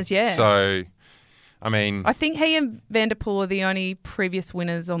 He has, yeah. So, I think he and Van der Poel are the only previous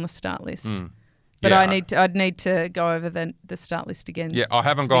winners on the start list. But I'd need to go over the start list again. Yeah, I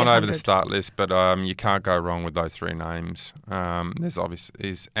haven't gone over the start list, but you can't go wrong with those three names. There's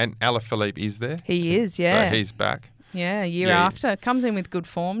obviously and Alaphilippe is there. He is, yeah. So he's back. Yeah, a year after. Comes in with good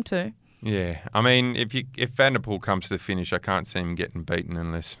form too. Yeah, if Van der Poel comes to the finish, I can't see him getting beaten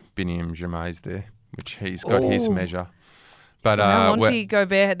unless Biniam Jamet's there, which he's got his measure. But Monty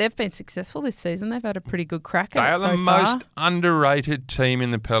Gobert, they've been successful this season. They've had a pretty good crack at it so far. They are the most underrated team in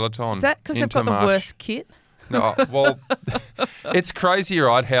the peloton. Is that because they've got the worst kit? No, well, it's crazy,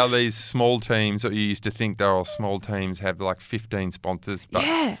 right, how these small teams, or you used to think they were all small teams, have like 15 sponsors.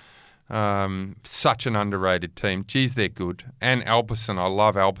 But, such an underrated team. Geez, they're good. And Alpecin, I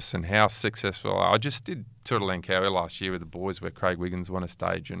love Alpecin, how successful. I just did Tour de Langkawi last year with the boys where Craig Wiggins won a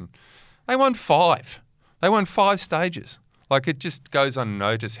stage, and they won 5. They won 5 stages. It just goes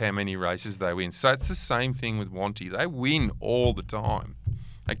unnoticed how many races they win. So it's the same thing with Wanty. They win all the time.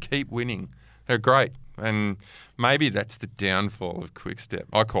 They keep winning. They're great. And maybe that's the downfall of Quickstep.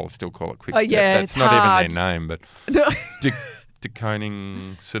 I still call it Quickstep. Oh, yeah, that's not hard. even their name, but De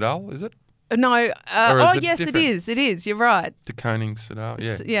Koning Soudal, is it? No. Yes, different? it is. It is. You're right. De Koning Soudal,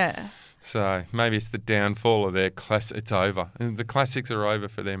 yeah. Yeah. So maybe it's the downfall of their class. It's over. The classics are over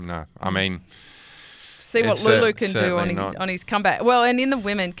for them. No, See what Lulu can do on his comeback. Well, and in the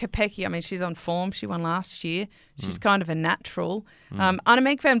women, Kopecky, she's on form. She won last year. She's kind of a natural.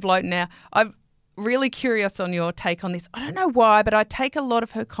 Annemiek van Vleuten now, I'm really curious on your take on this. I don't know why, but I take a lot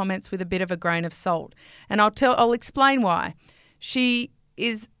of her comments with a bit of a grain of salt. And I'll explain why. She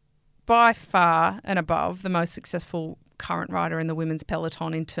is by far and above the most successful current rider in the women's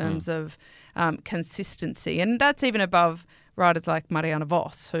peloton in terms of consistency. And that's even above riders like Marianne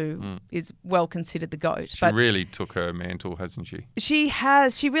Vos, who is well considered the GOAT. She really took her mantle, hasn't she? She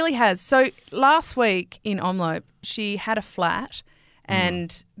has. She really has. So last week in Omloop, she had a flat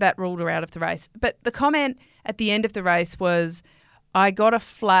and that ruled her out of the race. But the comment at the end of the race was, I got a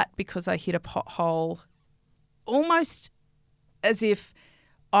flat because I hit a pothole, almost as if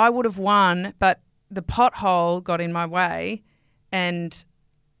I would have won, but the pothole got in my way and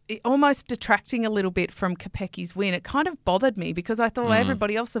it almost detracting a little bit from Kopecki's win. It kind of bothered me because I thought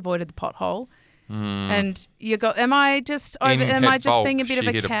everybody else avoided the pothole. And you got, am I just being a bit of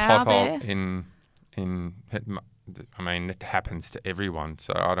a cow there? I mean, it happens to everyone,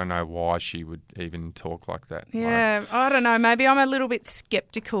 so I don't know why she would even talk like that. Yeah, I don't know. Maybe I'm a little bit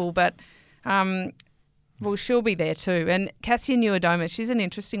sceptical, but well, she'll be there too. And Kasia Nieuwedoma, she's an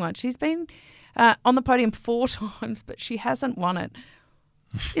interesting one. She's been on the podium 4 times, but she hasn't won it.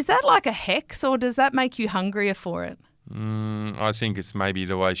 Is that like a hex, or does that make you hungrier for it? I think it's maybe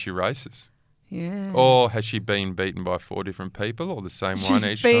the way she races. Yeah. Or has she been beaten by 4 different people, or the same one each time?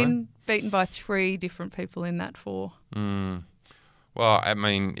 She's been beaten by 3 different people in that 4. Well, I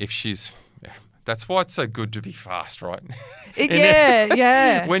mean, if she's... That's why it's so good to be fast, right?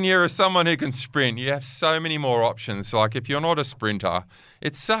 Yeah. When you're someone who can sprint, you have so many more options. Like, if you're not a sprinter,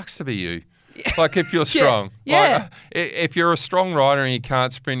 it sucks to be you. Like, if you're strong. Yeah. Like, if you're a strong rider and you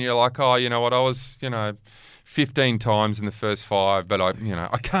can't sprint, you're like, oh, you know what, I was, 15 times in the first 5, but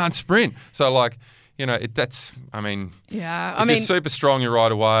I can't sprint. So, like, that's, if you're super strong, you're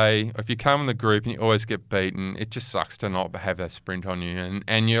right away. If you come in the group and you always get beaten, it just sucks to not have that sprint on you.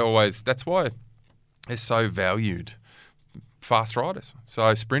 And you always, that's why they're so valued, fast riders.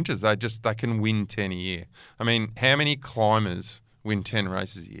 So sprinters, they can win 10 a year. I mean, how many climbers win 10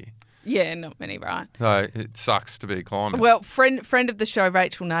 races a year? Yeah, not many, right? No, it sucks to be a climber. Well, friend of the show,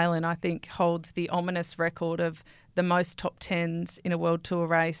 Rachel Nayland, I think, holds the ominous record of the most top 10s in a World Tour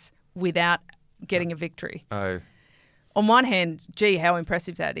race without getting a victory. Oh. On one hand, gee, how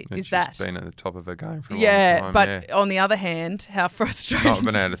impressive that is. She's been at the top of her game for a long time. But on the other hand, how frustrating. Not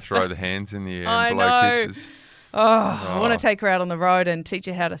been able to throw the hands in the air I and blow know. kisses. I want to take her out on the road and teach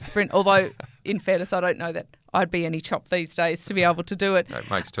her how to sprint. Although, in fairness, I don't know that I'd be any chop these days to be able to do it. That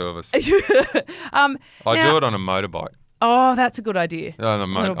makes 2 of us. I do it on a motorbike. Oh, that's a good idea. On the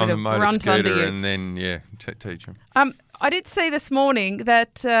motor scooter and then, teach them. I did see this morning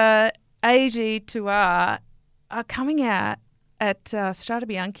that AG2R are coming out at Strade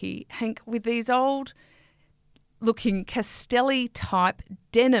Bianche, Hank, with these old-looking Castelli-type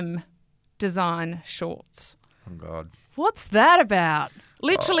denim design shorts. Oh, God. What's that about?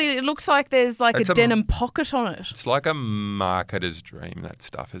 Literally, it looks like there's like a denim pocket on it. It's like a marketer's dream, that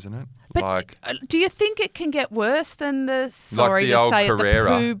stuff, isn't it? But do you think it can get worse than the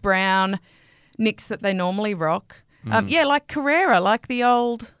Carrera. The poo brown nicks that they normally rock? Like Carrera, like the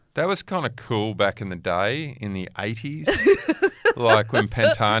old... That was kind of cool back in the day, in the 80s, like when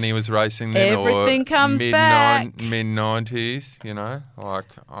Pantani was racing then. Everything comes back. Mid-90s, Like,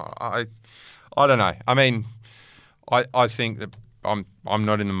 I don't know. I mean, I think that I'm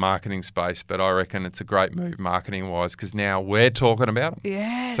not in the marketing space, but I reckon it's a great move marketing-wise because now we're talking about it.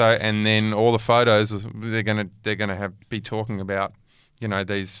 Yes. So, and then all the photos, they're gonna be talking about,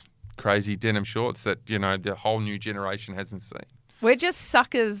 these crazy denim shorts that, the whole new generation hasn't seen. We're just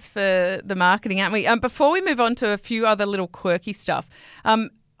suckers for the marketing, aren't we? Before we move on to a few other little quirky stuff,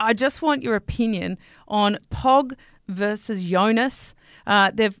 I just want your opinion on Pog versus Jonas.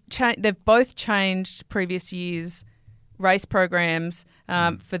 They've both changed previous years' race programs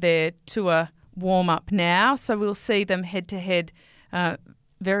for their tour warm-up now, so we'll see them head-to-head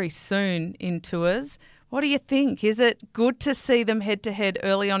very soon in tours. What do you think? Is it good to see them head-to-head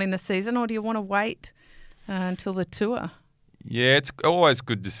early on in the season, or do you want to wait until the tour? Yeah, it's always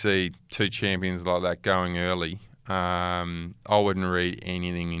good to see 2 champions like that going early. I wouldn't read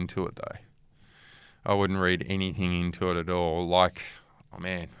anything into it, though. I wouldn't read anything into it at all. Like,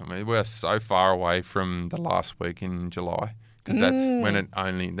 we're so far away from the last week in July because that's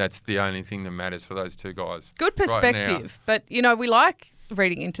the only thing that matters for those 2 guys. Good perspective, but we like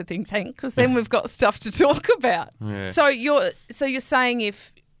reading into things, Hank, because then we've got stuff to talk about. Yeah. So you're saying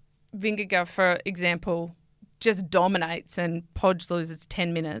if Vingegaard, for example, just dominates and Podge loses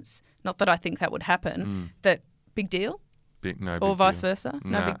 10 minutes, not that I think that would happen, that big deal? Or vice versa?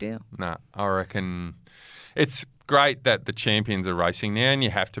 No big deal? No, I reckon it's great that the champions are racing now and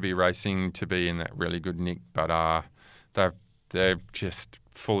you have to be racing to be in that really good nick, but they've just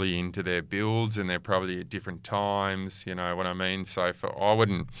fully into their builds, and they're probably at different times. You know what I mean? So I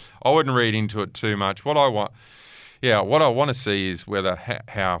wouldn't read into it too much. What I want to see is whether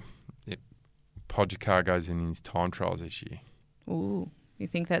how Pogacar goes in his time trials this year. Ooh, you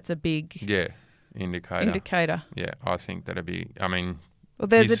think that's a big indicator? Yeah, I think that'd be. I mean, well,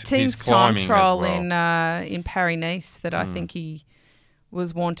 there's a team's time trial well. in Paris-Nice that I think he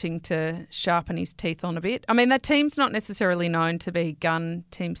was wanting to sharpen his teeth on a bit. I mean, that team's not necessarily known to be gun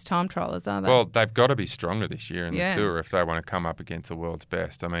teams time trialers, are they? Well, they've got to be stronger this year in the Tour if they want to come up against the world's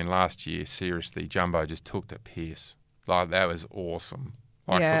best. I mean, last year, seriously, Jumbo just took the piss. Like, that was awesome.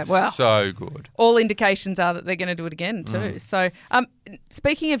 It was so good. All indications are that they're going to do it again too. So,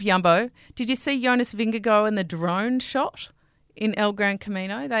 speaking of Jumbo, did you see Jonas Vingegaard in the drone shot in El Gran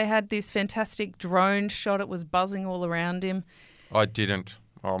Camino? They had this fantastic drone shot. It was buzzing all around him. I didn't.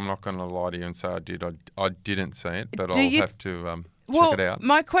 I'm not going to lie to you and say I did. I didn't see it, but I'll have to check it out.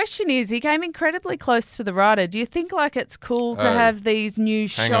 My question is, he came incredibly close to the rider. Do you think it's cool to have these new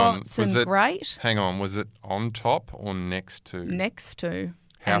shots great? Hang on, was it on top or next to? Next to.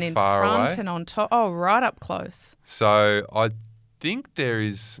 How and in far front away? And on top. Oh, right up close. So I think there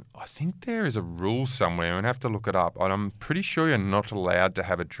is a rule somewhere, and I have to look it up. And I'm pretty sure you're not allowed to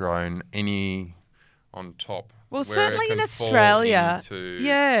have a drone any on top. Well, certainly in Australia.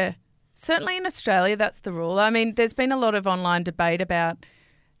 Certainly in Australia, that's the rule. I mean, there's been a lot of online debate about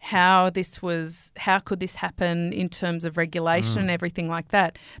how could this happen in terms of regulation and everything like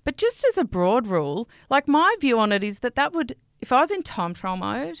that. But just as a broad rule, like my view on it is that would, if I was in time trial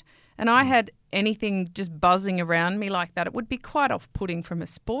mode and I had anything just buzzing around me like that, it would be quite off-putting from a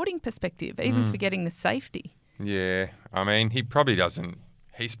sporting perspective, even forgetting the safety. Yeah, I mean, he probably doesn't.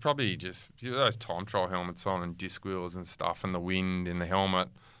 He's probably just those time trial helmets on and disc wheels and stuff and the wind in the helmet.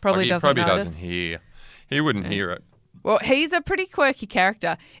 He doesn't hear. He wouldn't hear it. Well, he's a pretty quirky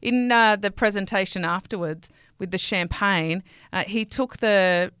character. In the presentation afterwards with the champagne, he took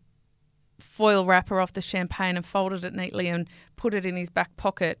the foil wrapper off the champagne and folded it neatly and put it in his back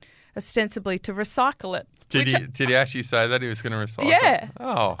pocket, ostensibly to recycle it. Did he actually say that he was going to recycle? Yeah.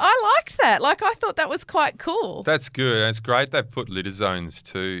 Oh. I liked that. I thought that was quite cool. That's good. It's great they've put litter zones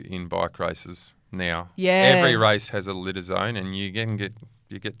too in bike races now. Yeah. Every race has a litter zone, and you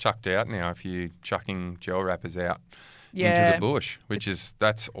get chucked out now if you're chucking gel wrappers out into the bush,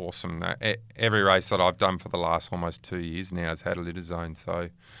 that's awesome. Every race that I've done for the last almost 2 years now has had a litter zone, so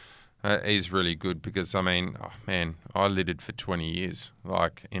it is really good because, I mean, I littered for 20 years,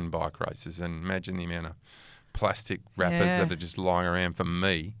 like in bike races, and imagine the amount of plastic wrappers that are just lying around for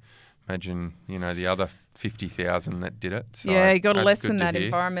me. Imagine, the other 50,000 that did it. So you got to lessen that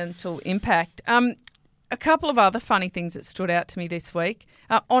environmental impact. A couple of other funny things that stood out to me this week.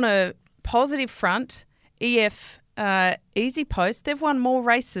 On a positive front, EF Easy Post, they've won more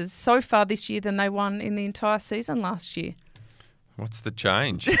races so far this year than they won in the entire season last year. What's the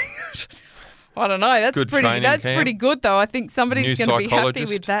change? I don't know. That's pretty good, though. I think somebody's going to be happy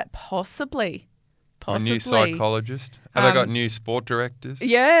with that. Possibly. A new psychologist. Have they got new sport directors?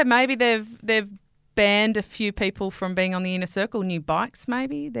 Yeah, maybe they've banned a few people from being on the inner circle. New bikes,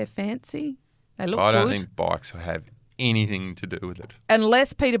 maybe. They're fancy. They look good. I don't think bikes have anything to do with it.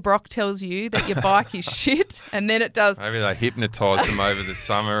 Unless Peter Brock tells you that your bike is shit, and then it does. Maybe they hypnotised them over the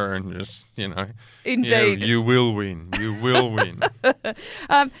summer and just, Indeed. You will win. You will win.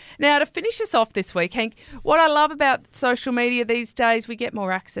 Now, to finish us off this week, Hank, what I love about social media these days, we get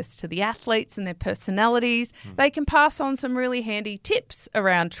more access to the athletes and their personalities. They can pass on some really handy tips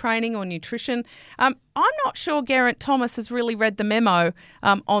around training or nutrition. I'm not sure Geraint Thomas has really read the memo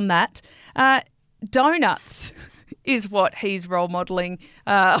on that. Donuts is what he's role modelling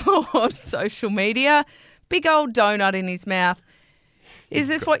on social media. Big old donut in his mouth. Is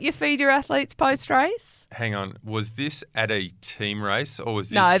this what you feed your athletes post-race? Hang on. Was this at a team race or was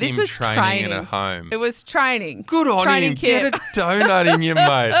this this him was training at home? It was training. Good on training him. Kit. Get a donut in you,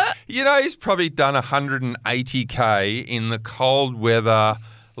 mate. He's probably done 180K in the cold weather,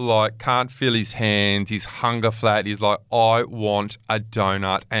 can't feel his hands, he's hunger flat. He's like, I want a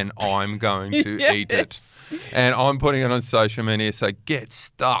donut and I'm going to eat it. And I'm putting it on social media, so get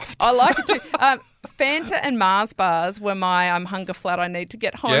stuffed. I like it too. Fanta and Mars bars were my hunger flat I need to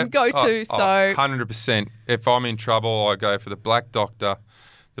get home go-to. 100%. If I'm in trouble, I go for the Black Doctor,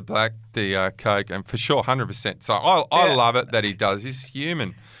 the Coke, and for sure, 100%. So I love it that he does. He's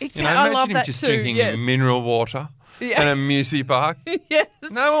human. I love him that just too, drinking mineral water. Yeah. And a music bar. Yes.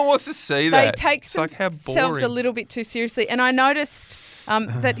 No one wants to see that. They take themselves a little bit too seriously. And I noticed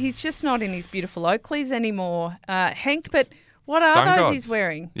that he's just not in his beautiful Oakleys anymore, Hank. But What are Sun those Gods. he's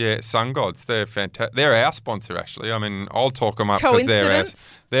wearing? Yeah, Sun Gods. They're fantastic. They're our sponsor, actually. I mean, I'll talk them up because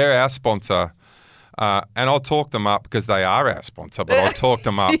Coincidence? they're our sponsor. And I'll talk them up because they are our sponsor, but I'll talk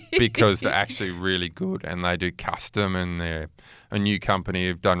them up because they're actually really good and they do custom, and they're a new company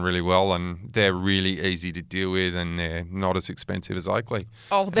who've done really well, and they're really easy to deal with, and they're not as expensive as Oakley.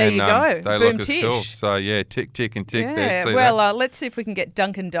 Oh, there you go. They Boom look tish. as cool. So, yeah, tick, tick, and tick. Yeah, there. See well, that? let's see if we can get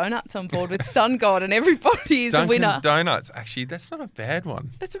Dunkin' Donuts on board with Sun God and everybody is a winner. Dunkin' Donuts. Actually, that's not a bad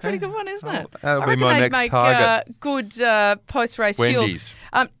one. It's a pretty good one, isn't it? That'll I be reckon my they'd next make, target. Good post-race fuel. Wendy's.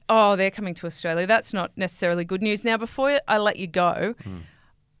 They're coming to Australia. That's not necessarily good news. Now, before I let you go,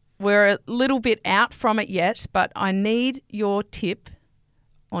 we're a little bit out from it yet, but I need your tip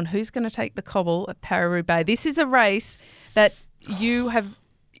on who's going to take the cobble at Paris-Roubaix. This is a race that you have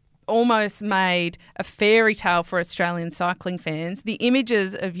almost made a fairy tale for Australian cycling fans. The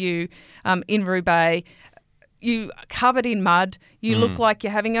images of you in Roubaix, you covered in mud, you look like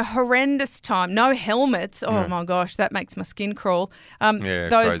you're having a horrendous time. No helmets. Oh, my gosh, that makes my skin crawl. Those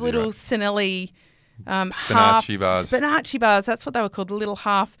crazy, little right? Sinelli Spinacci bars. Spinacci bars, that's what they were called, the little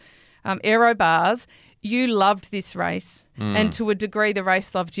half aero bars. You loved this race, and to a degree the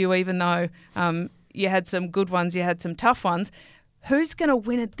race loved you, even though you had some good ones, you had some tough ones. Who's going to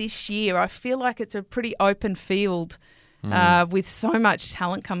win it this year? I feel like it's a pretty open field with so much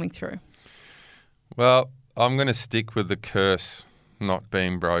talent coming through. Well, I'm going to stick with the curse not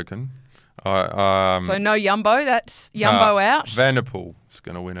being broken. So no Jumbo, that's Jumbo out. Van der Poel is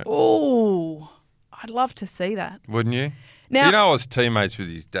going to win it. Oh, I'd love to see that. Wouldn't you? Now, you know, I was teammates with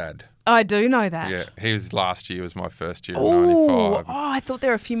his dad. I do know that. Yeah, his last year was my first year in Oh, 95. I thought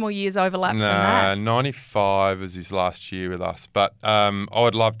there were a few more years overlap No, from that. 95 was his last year with us. But I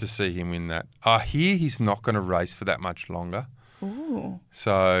would love to see him win that. I hear he's not going to race for that much longer. Ooh.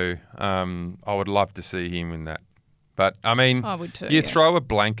 So I would love to see him win that. But, I mean, I would too, you yeah. throw a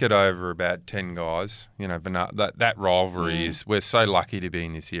blanket over about 10 guys. You know, that rivalry is, we're so lucky to be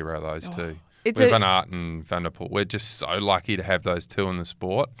in this hero, those two. It's With Van Aert and Van der Poel. We're just so lucky to have those two in the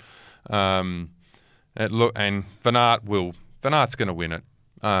sport. And Van Aert's going to win it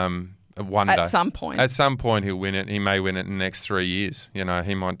one day. At some point. At some point he'll win it. He may win it in the next 3 years. You know,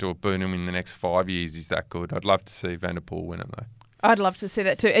 he might do a Burnham in the next 5 years. He's that good. I'd love to see Van der Poel win it though. I'd love to see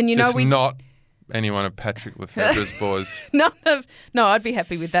that too. And Just not anyone of Patrick Lefebvre's boys. No, I'd be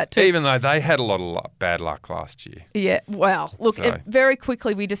happy with that too. Even though they had a lot of bad luck last year. Yeah, well, look, So- very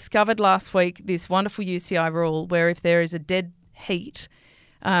quickly we discovered last week this wonderful UCI rule where if there is a dead heat,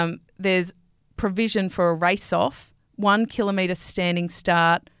 there's provision for a race-off, 1 kilometre standing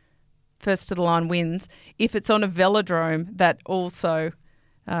start, first to the line wins. If it's on a velodrome, that also...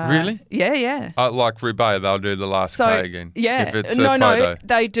 Really? Yeah. Like Roubaix, they'll do the last K again. Yeah. If it's No, a photo.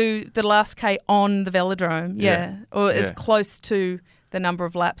 they do the last K on the velodrome, yeah. Or as Yeah. close to the number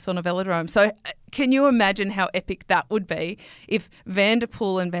of laps on a velodrome. So can you imagine how epic that would be if Van der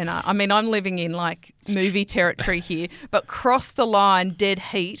Poel and Van Aert, I mean, I'm living in like movie territory here, but cross the line, dead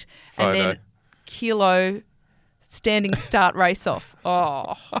heat, and then kilo standing start race off.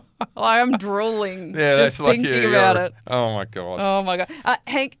 Oh, I'm drooling just thinking about it. Oh, my God. Oh, my God.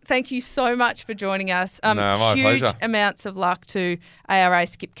 Hank, thank you so much for joining us. My huge pleasure. amounts of luck to ARA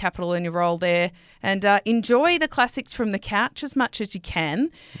Skip Capital in your role there. And enjoy the classics from the couch as much as you can.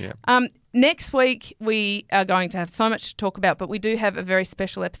 Yeah. Next week, we are going to have so much to talk about, but we do have a very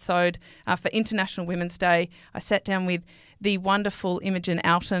special episode for International Women's Day. I sat down with the wonderful Imogen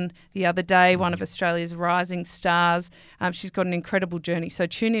Alton the other day, one of Australia's rising stars. She's got an incredible journey, so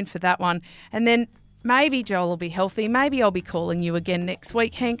tune in for that one. And then maybe Joel will be healthy. Maybe I'll be calling you again next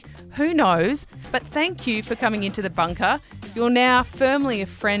week, Hank. Who knows? But thank you for coming into the bunker. You're now firmly a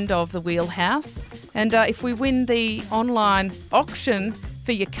friend of the Wheelhouse. And if we win the online auction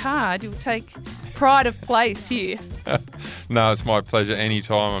for your card, you'll take pride of place here. No, it's my pleasure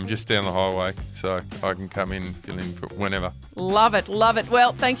anytime. I'm just down the highway, so I can come in and fill in for whenever. Love it, love it.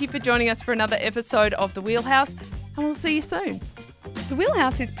 Well, thank you for joining us for another episode of The Wheelhouse, and we'll see you soon. The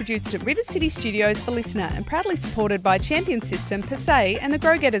Wheelhouse is produced at River City Studios for Listener and proudly supported by Champion System, Per Se and the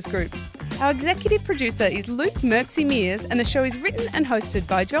Grow Getters Group. Our executive producer is Luke Merksy Mears, and the show is written and hosted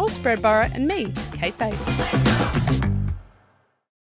by Joel Spreadborough and me, Kate Bates.